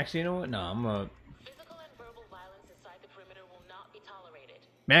 Actually, you know what? No, I'm gonna... Physical and verbal violence inside the perimeter will not be tolerated.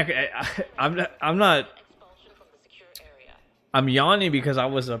 Man, I'm not... Expulsion from the secure area. I'm yawning because I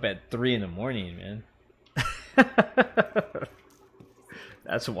was up at 3 in the morning, man.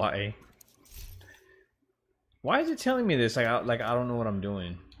 That's why. Why is it telling me this? I don't know what I'm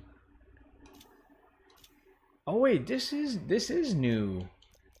doing. Oh wait, this is new.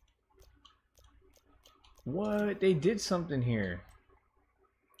 What? They did something here.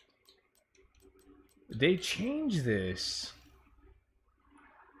 They changed this.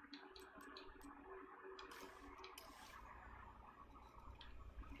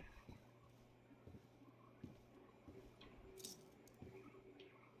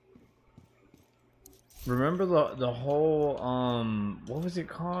 Remember the whole what was it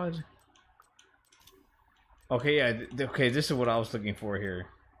called? Okay, yeah, okay, this is what I was looking for here.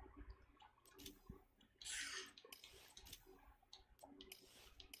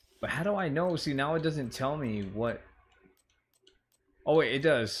 But how do I know? See, now it doesn't tell me what... Oh wait, it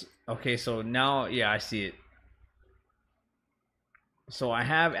does. Okay, so now, yeah, I see it. So I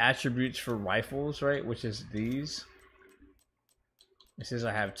have attributes for rifles, right? Which is these. It says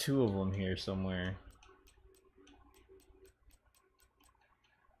I have 2 of them here somewhere.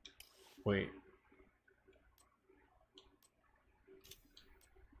 Wait.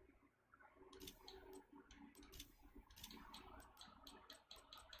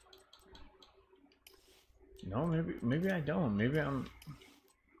 No, maybe I don't. Maybe I'm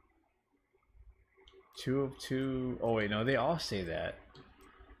 2 of 2. Oh wait, no, they all say that.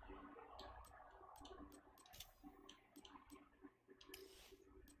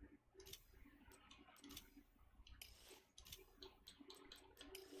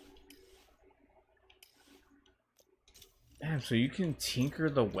 Damn, so you can tinker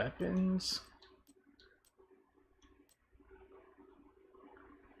the weapons?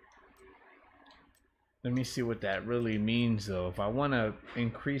 Let me see what that really means though. If I want to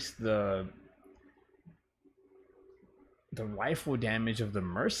increase the rifle damage of the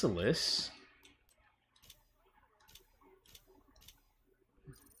merciless,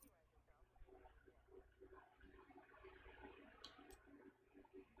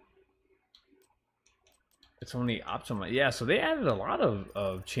 it's only optimal. Yeah, so they added a lot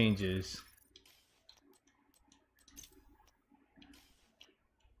of changes.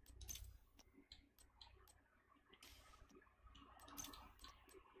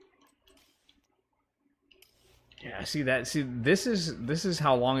 Yeah, see that. See, this is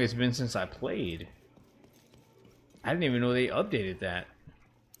how long it's been since I played. I didn't even know they updated that.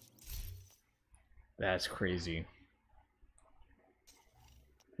 That's crazy.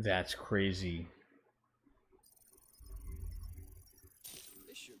 That's crazy.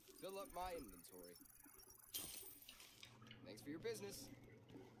 This should fill up my inventory. Thanks for your business.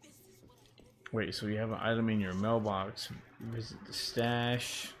 Wait, so you have an item in your mailbox. Visit the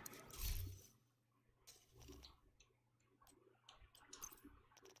stash.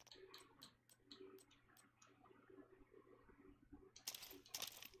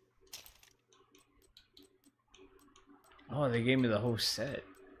 Oh, they gave me the whole set.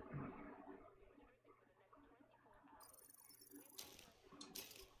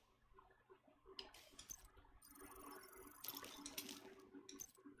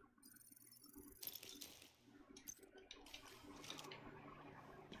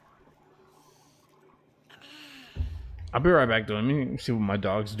 I'll be right back though. Let me see what my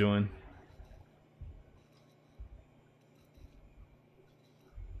dog's doing.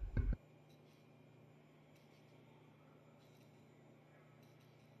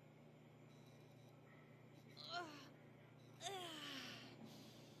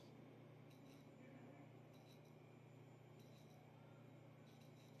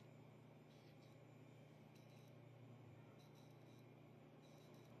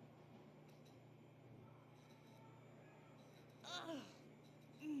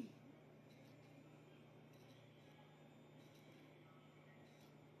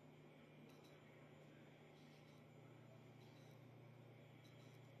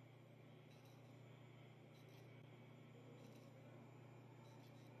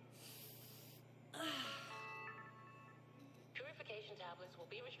 Purification tablets will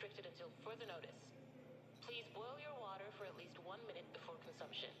be restricted until further notice. Please boil your water for at least 1 minute before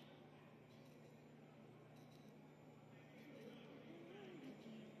consumption.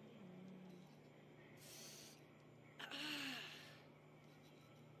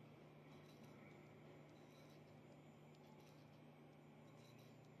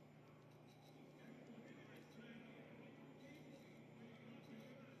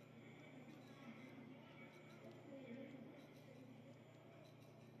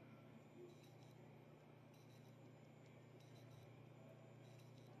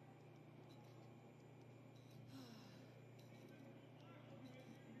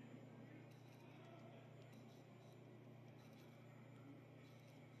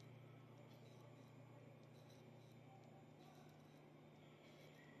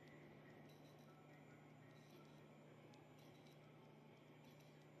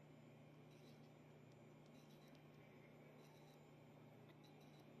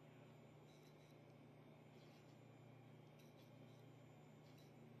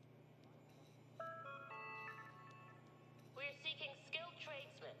 We're seeking skilled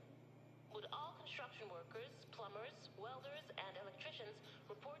tradesmen. Would all construction workers, plumbers, welders, and electricians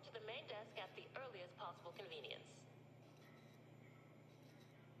report to the main desk at the earliest possible convenience?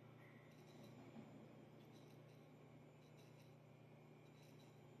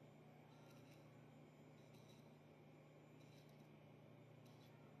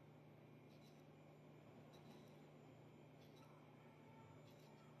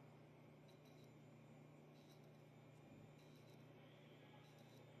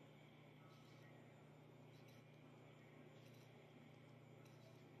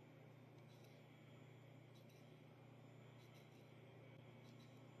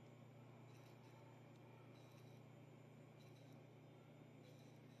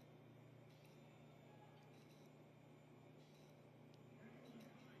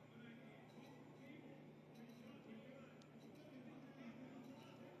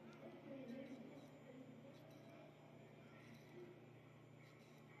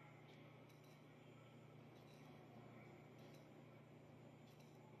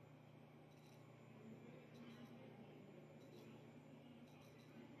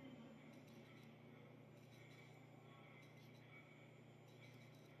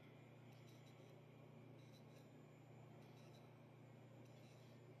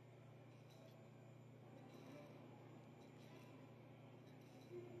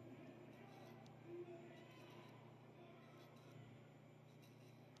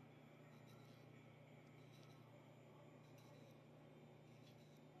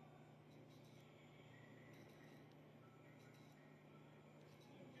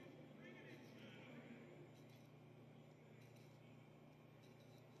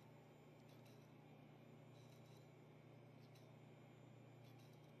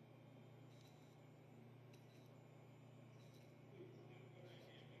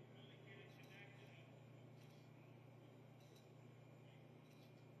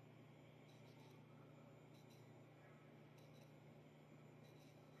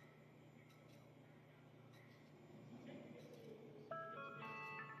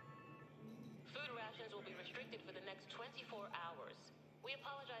 Food rations will be restricted for the next 24 hours. We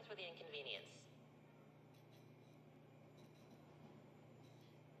apologize for the inconvenience.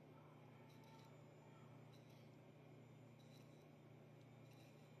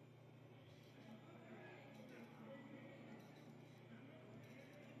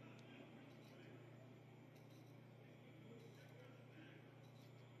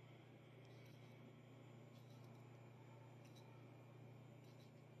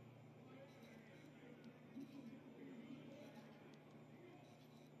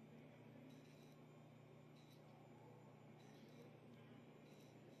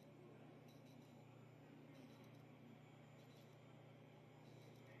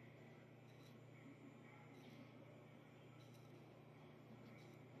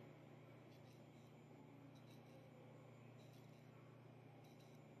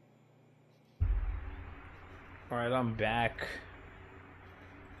 Alright, I'm back.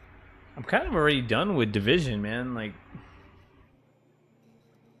 I'm kind of already done with Division, man. Like,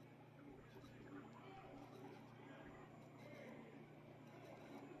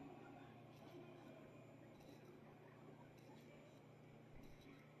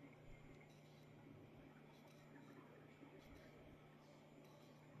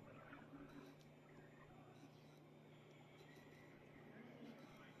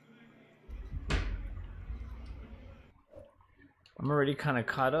 I'm already kind of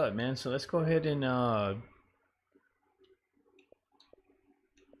caught up, man. So let's go ahead and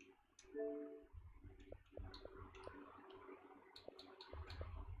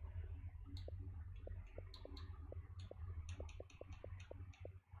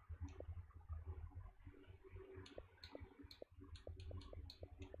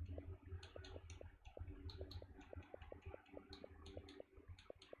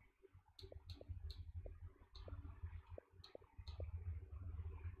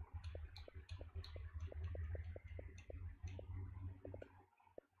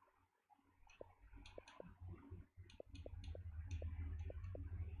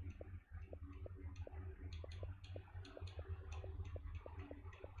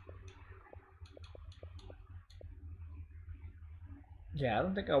yeah, I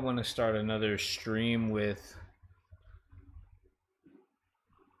don't think I want to start another stream with.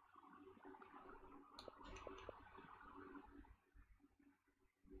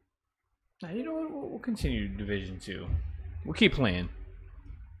 Nah, you know what? We'll continue Division 2. We'll keep playing.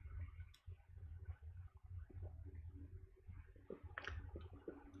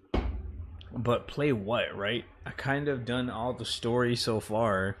 But play what, right? I kind of done all the story so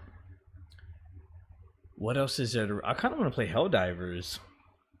far. What else is there? I kind of want to play Helldivers.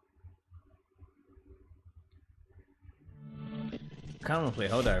 I kind of want to play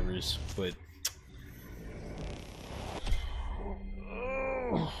Helldivers, but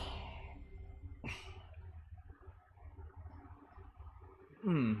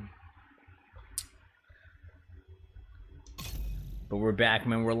But we're back,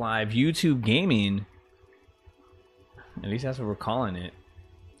 man. We're live. YouTube gaming. At least that's what we're calling it.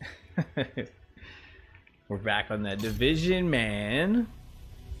 We're back on that Division, man.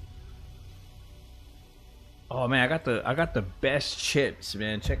 Oh man, I got the best chips,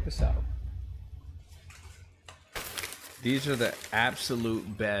 man. Check this out. These are the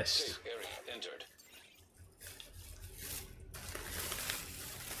absolute best.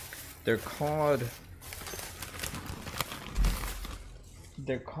 They're called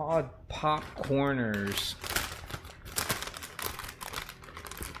popcorners.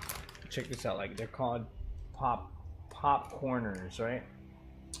 Check this out. Like, they're called popcorners, right?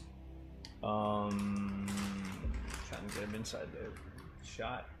 Trying to get them inside the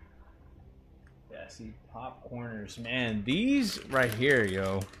shot. Yeah, see, popcorners, man. These right here,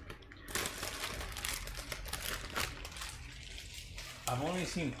 yo. I've only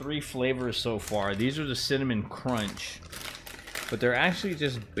seen 3 flavors so far. These are the cinnamon crunch, but they're actually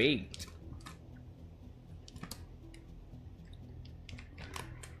just baked.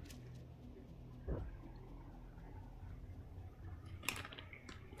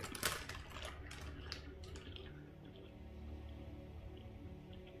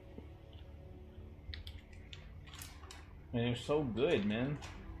 And they're so good, man.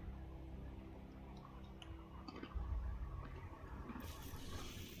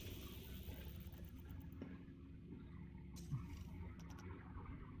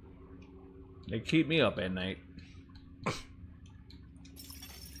 They keep me up at night.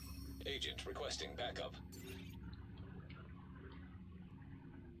 Agent requesting backup.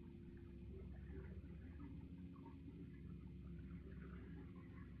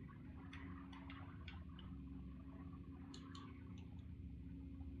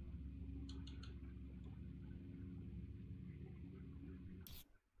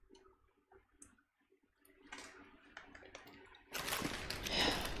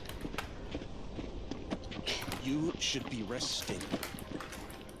 You should be resting.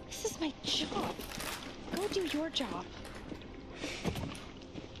 This is my job. Go do your job.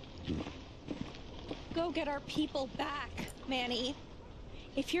 Go get our people back, Manny.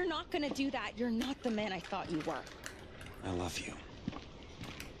 If you're not gonna do that, you're not the man I thought you were. I love you.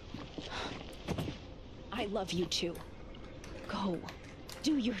 I love you too. Go.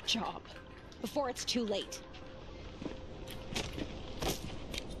 Do your job. Before it's too late.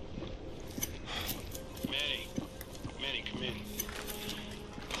 Manny, come in.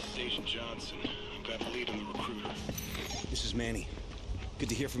 This is Agent Johnson. I've got a lead on the recruiter. This is Manny. Good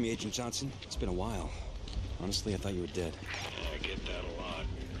to hear from you, Agent Johnson. It's been a while. Honestly, I thought you were dead. I get that a lot.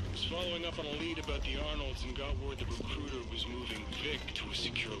 It's Following up on a lead about the Arnolds and got word the recruiter was moving Vic to a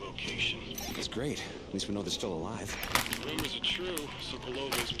secure location. That's great. At least we know they're still alive. The rumors are true.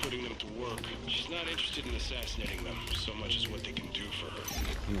 Sokolova's putting them to work. She's not interested in assassinating them so much as what they can do for her.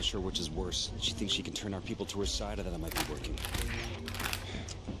 I'm not sure which is worse. She thinks she can turn our people to her side, or that it might be working.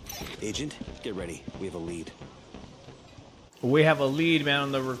 Agent, get ready. We have a lead. We have a lead, man,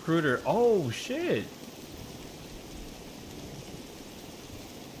 on the recruiter. Oh, shit.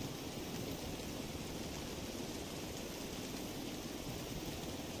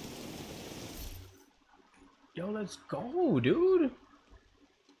 Yo, let's go, dude.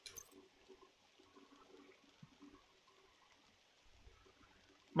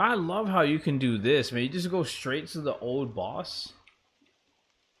 I love how you can do this, man. You just go straight to the old boss.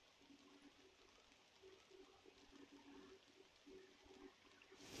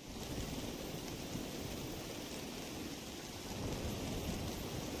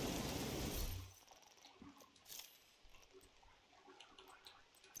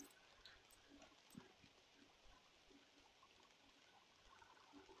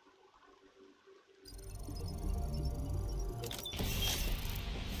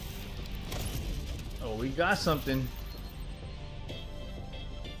 Oh, we got something.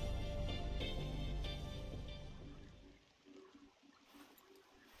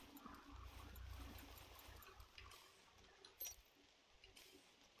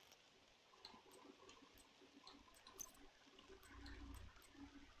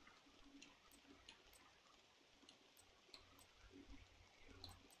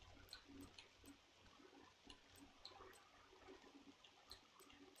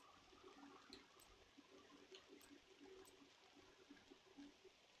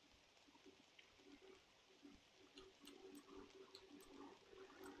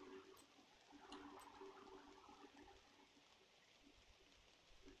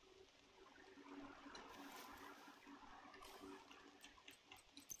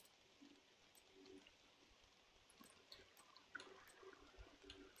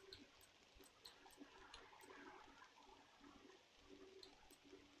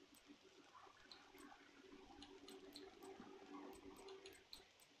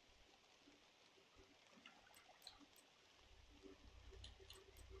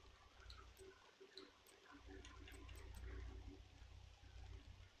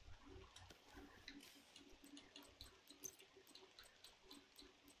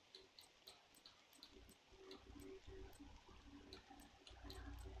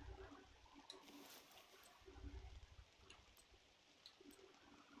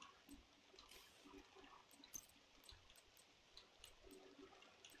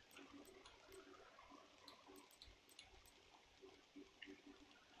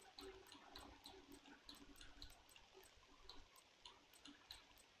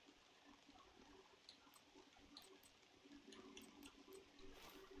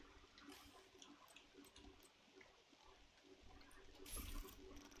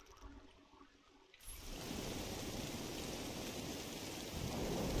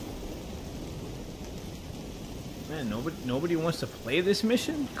 Man, nobody wants to play this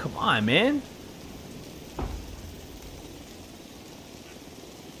mission? Come on, man.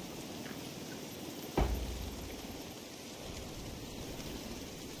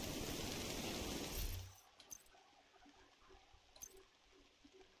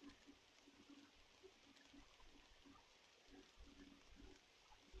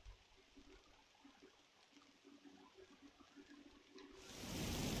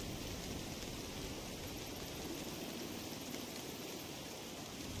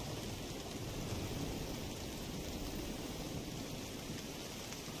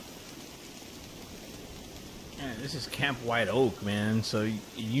 Man, this is Camp White Oak, man, so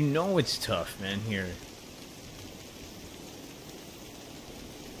you know it's tough, man, here.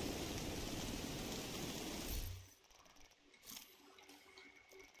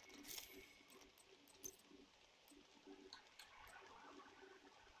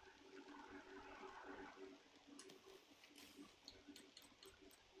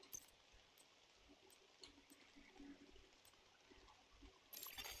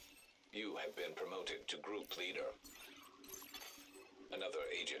 You have been promoted to group leader. Another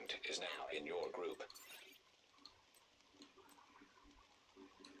agent is now in your group.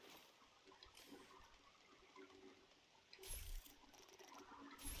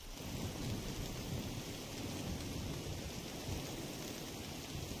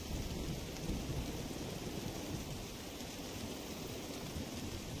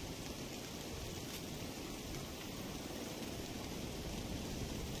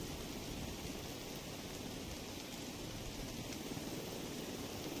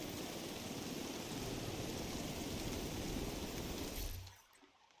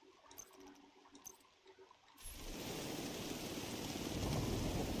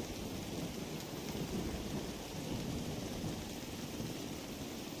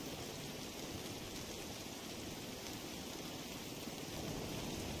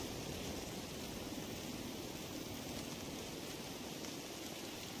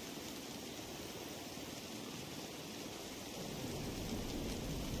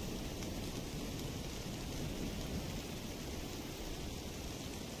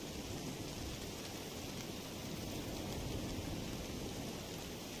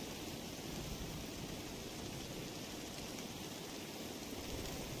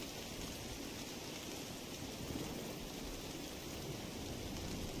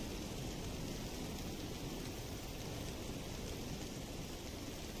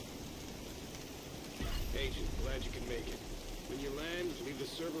 Agent, glad you could make it. When you land, leave the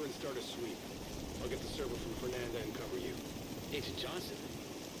server and start a sweep. I'll get the server from Fernanda and cover you. Agent Johnson?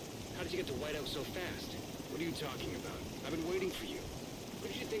 How did you get to White House so fast? What are you talking about? I've been waiting for you. Where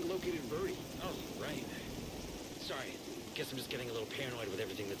did you think located Birdie? Oh, right. Sorry, guess I'm just getting a little paranoid with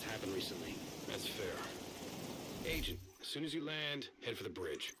everything that's happened recently. That's fair. Agent, as soon as you land, head for the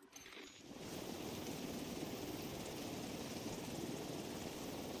bridge.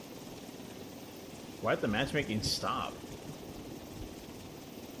 Why'd the matchmaking stop?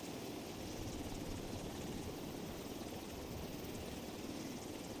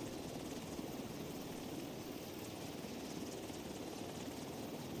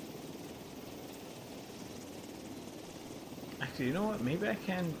 Actually, you know what? Maybe I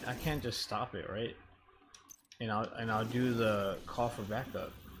can't just stop it, right? And I'll do the call for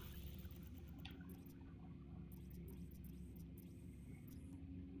backup.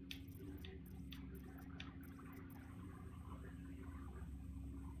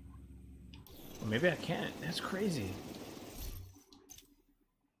 Or maybe I can't. That's crazy.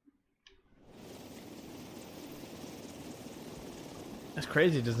 That's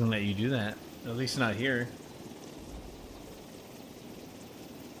crazy. It doesn't let you do that. At least not here.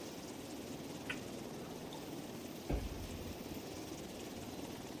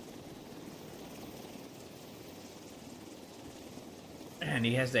 Man,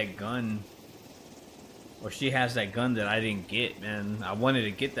 he has that gun. Or she has that gun that I didn't get, man. I wanted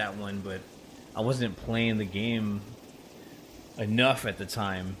to get that one, but I wasn't playing the game enough at the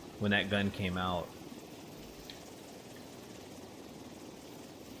time when that gun came out.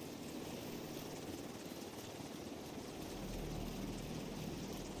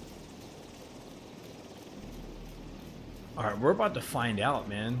 Alright, we're about to find out,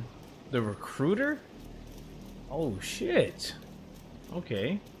 man. The recruiter? Oh, shit.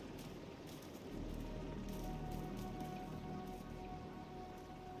 Okay.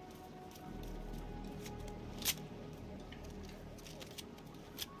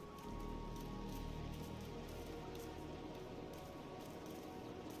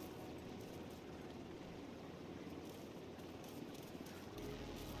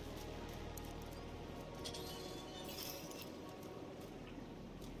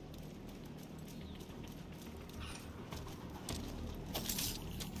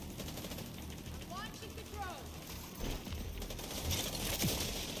 Launching the drone.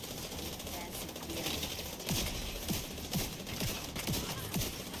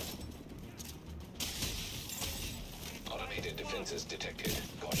 Automated defenses detected.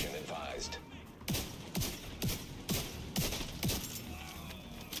 Caution advised.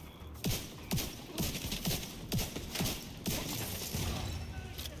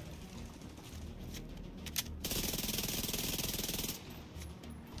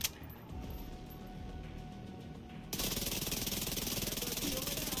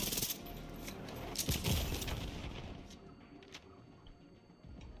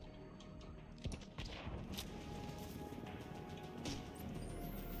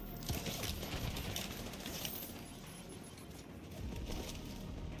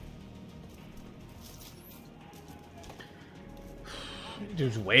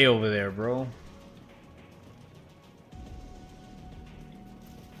 Dude's way over there, bro.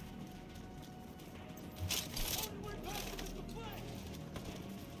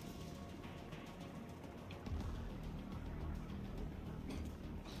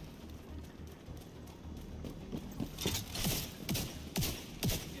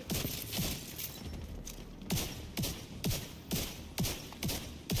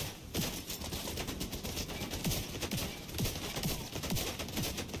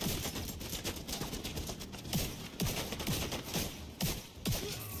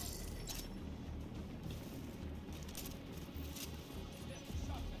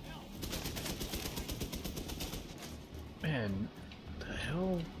 Man, the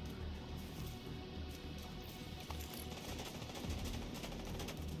hell?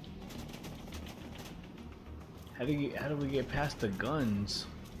 How do we get past the guns?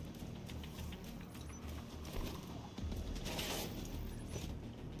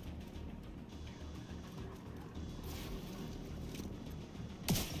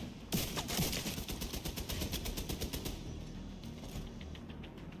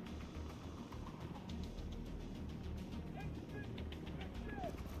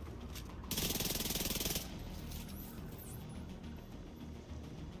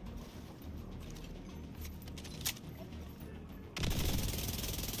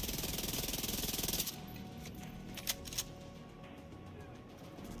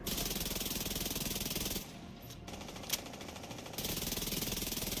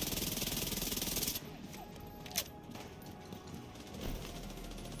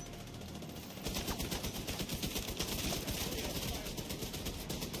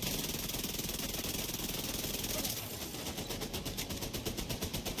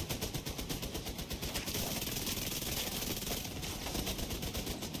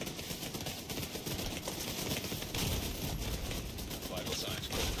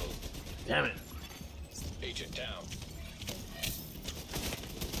 Damn it. Agent down.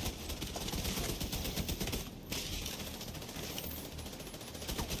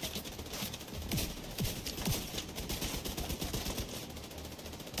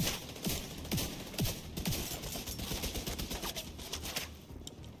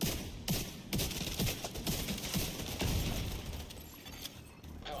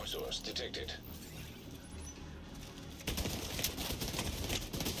 Power source detected.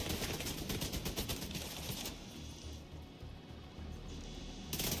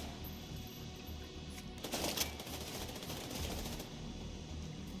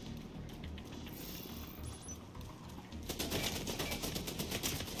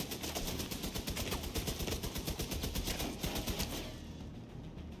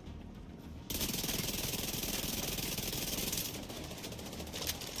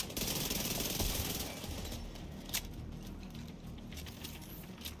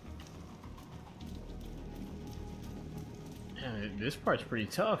 Man, this part's pretty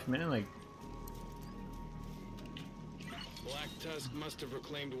tough, man. Like, Black Tusk must have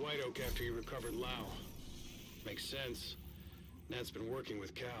reclaimed White Oak after he recovered Lao. Makes sense. Nat's been working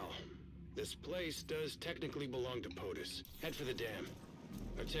with Cal. This place does technically belong to POTUS. Head for the dam.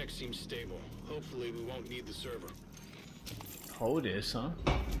 Our tech seems stable. Hopefully we won't need the server. POTUS, huh?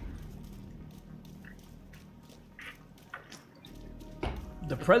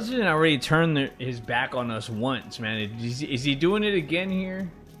 The president already turned his back on us once, man. Is he doing it again here?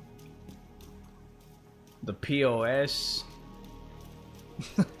 The POS.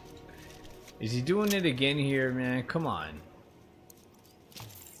 Is he doing it again here, man? Come on.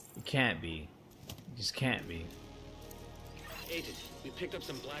 It can't be. It just can't be. Agent, we picked up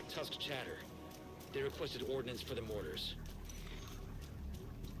some Black Tusk chatter. They requested ordnance for the mortars.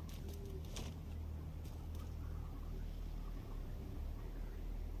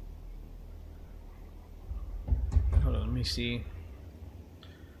 Hold on, let me see.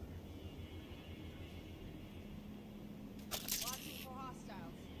 Watching for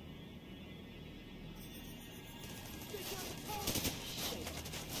hostiles.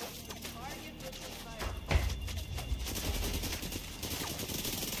 Target missile fire.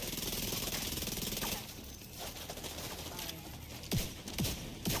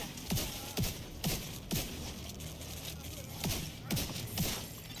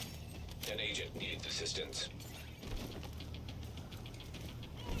 An agent needs assistance.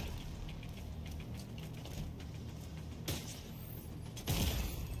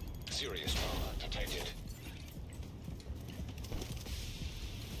 Serious trauma detected.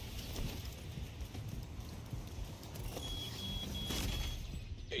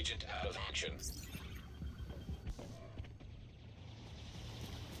 Agent out of action.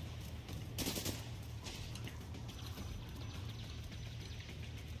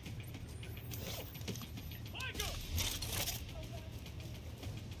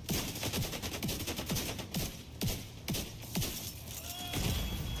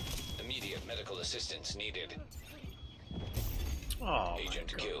 Immediate medical assistance needed. Oh,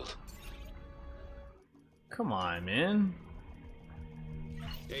 Agent killed. come on, man.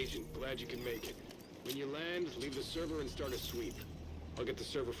 Agent, glad you can make it. When you land, leave the server and start a sweep. I'll get the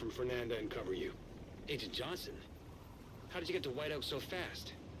server from Fernanda and cover you. Agent Johnson? How did you get to White Oak so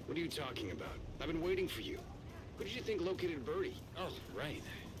fast? What are you talking about? I've been waiting for you. Who did you think located Birdie? Oh, right.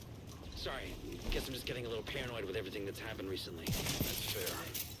 Sorry, guess I'm just getting a little paranoid with everything that's happened recently. That's fair.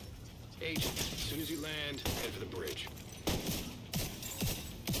 Agent, as soon as you land, head for the bridge.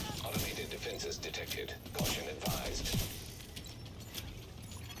 Automated defenses detected. Caution advised.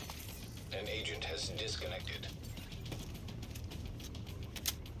 An agent has disconnected.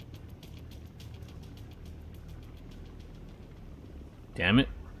 Damn it.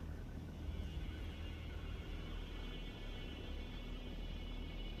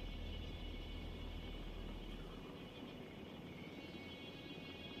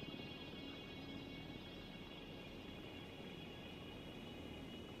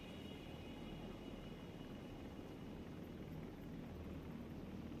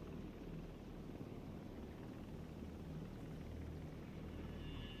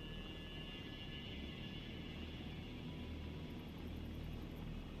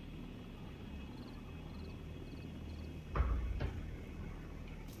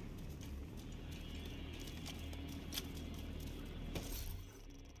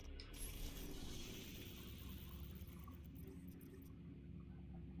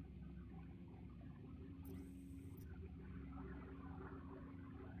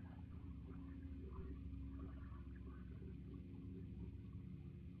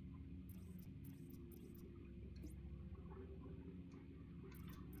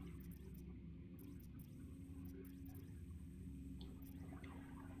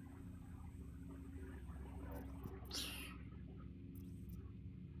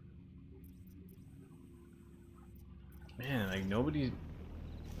 Nobody's.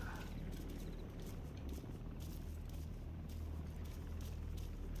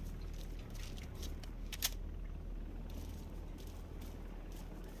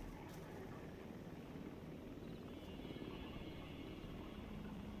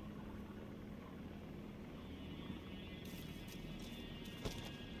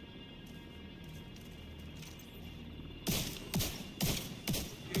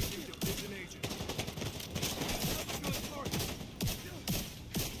 Engaging division agent. Good target.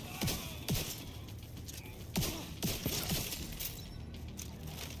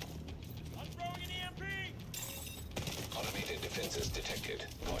 I'm throwing an EMP! Automated defenses detected.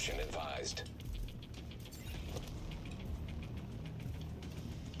 Caution advised.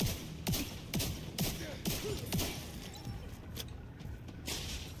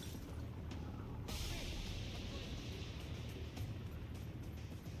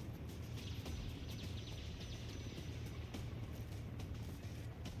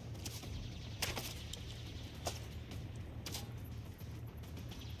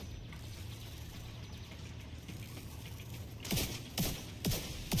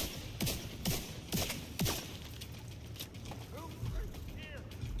 Here!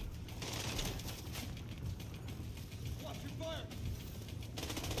 Watch your fire!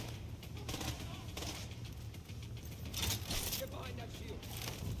 Get behind that shield.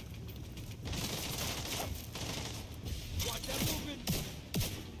 Watch that movement!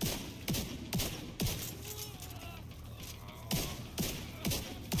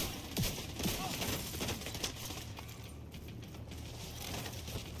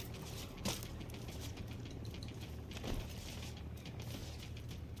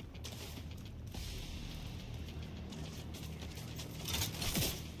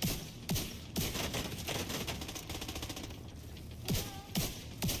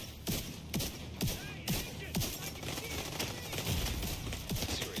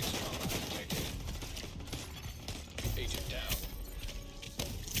 Serious trauma detected. Agent down.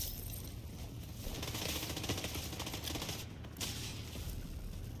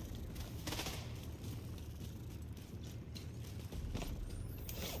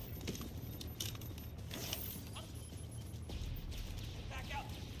 Back out!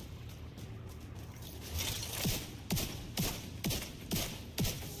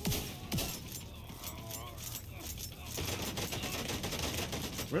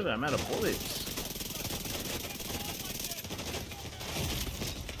 Really, I'm out of bullets.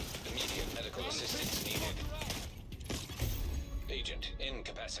 Immediate medical assistance needed. Agent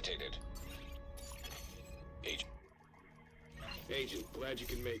incapacitated. Agent. Agent, glad you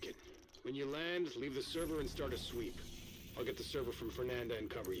can make it. When you land, leave the server and start a sweep. I'll get the server from Fernanda and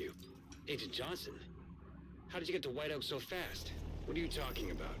cover you. Agent Johnson? How did you get to Whiteout so fast? What are you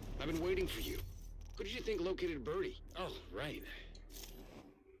talking about? I've been waiting for you. Who did you think located Birdie? Oh, right.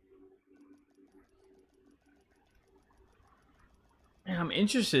 Man, I'm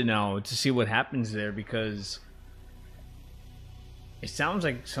interested now to see what happens there because it sounds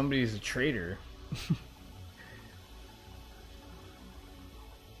like somebody's a traitor.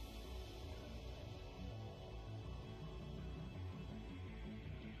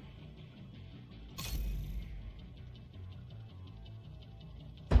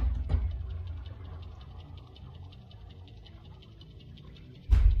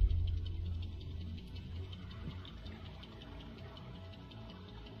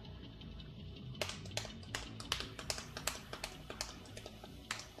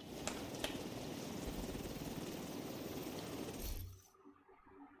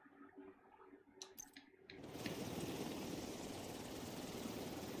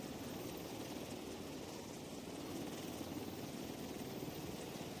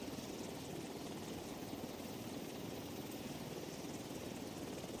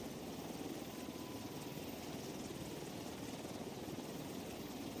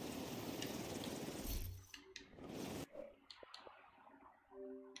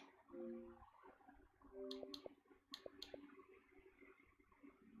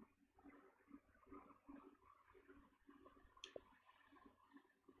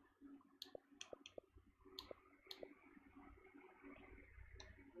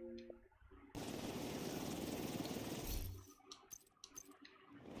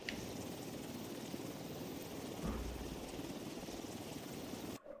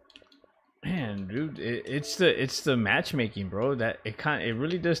 Man, dude, it's the matchmaking, bro. That it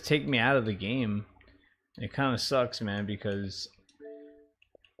really does take me out of the game. It kind of sucks, man, because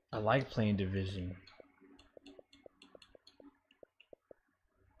I like playing Division.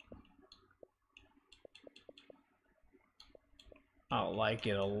 I like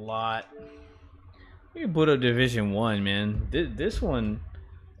it a lot. You can put up Division 1, man. This one,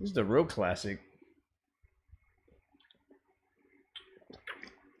 this is the real classic.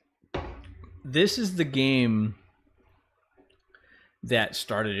 This is the game that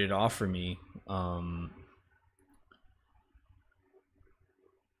started it off for me.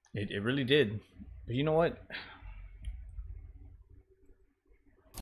 It really did. But you know what?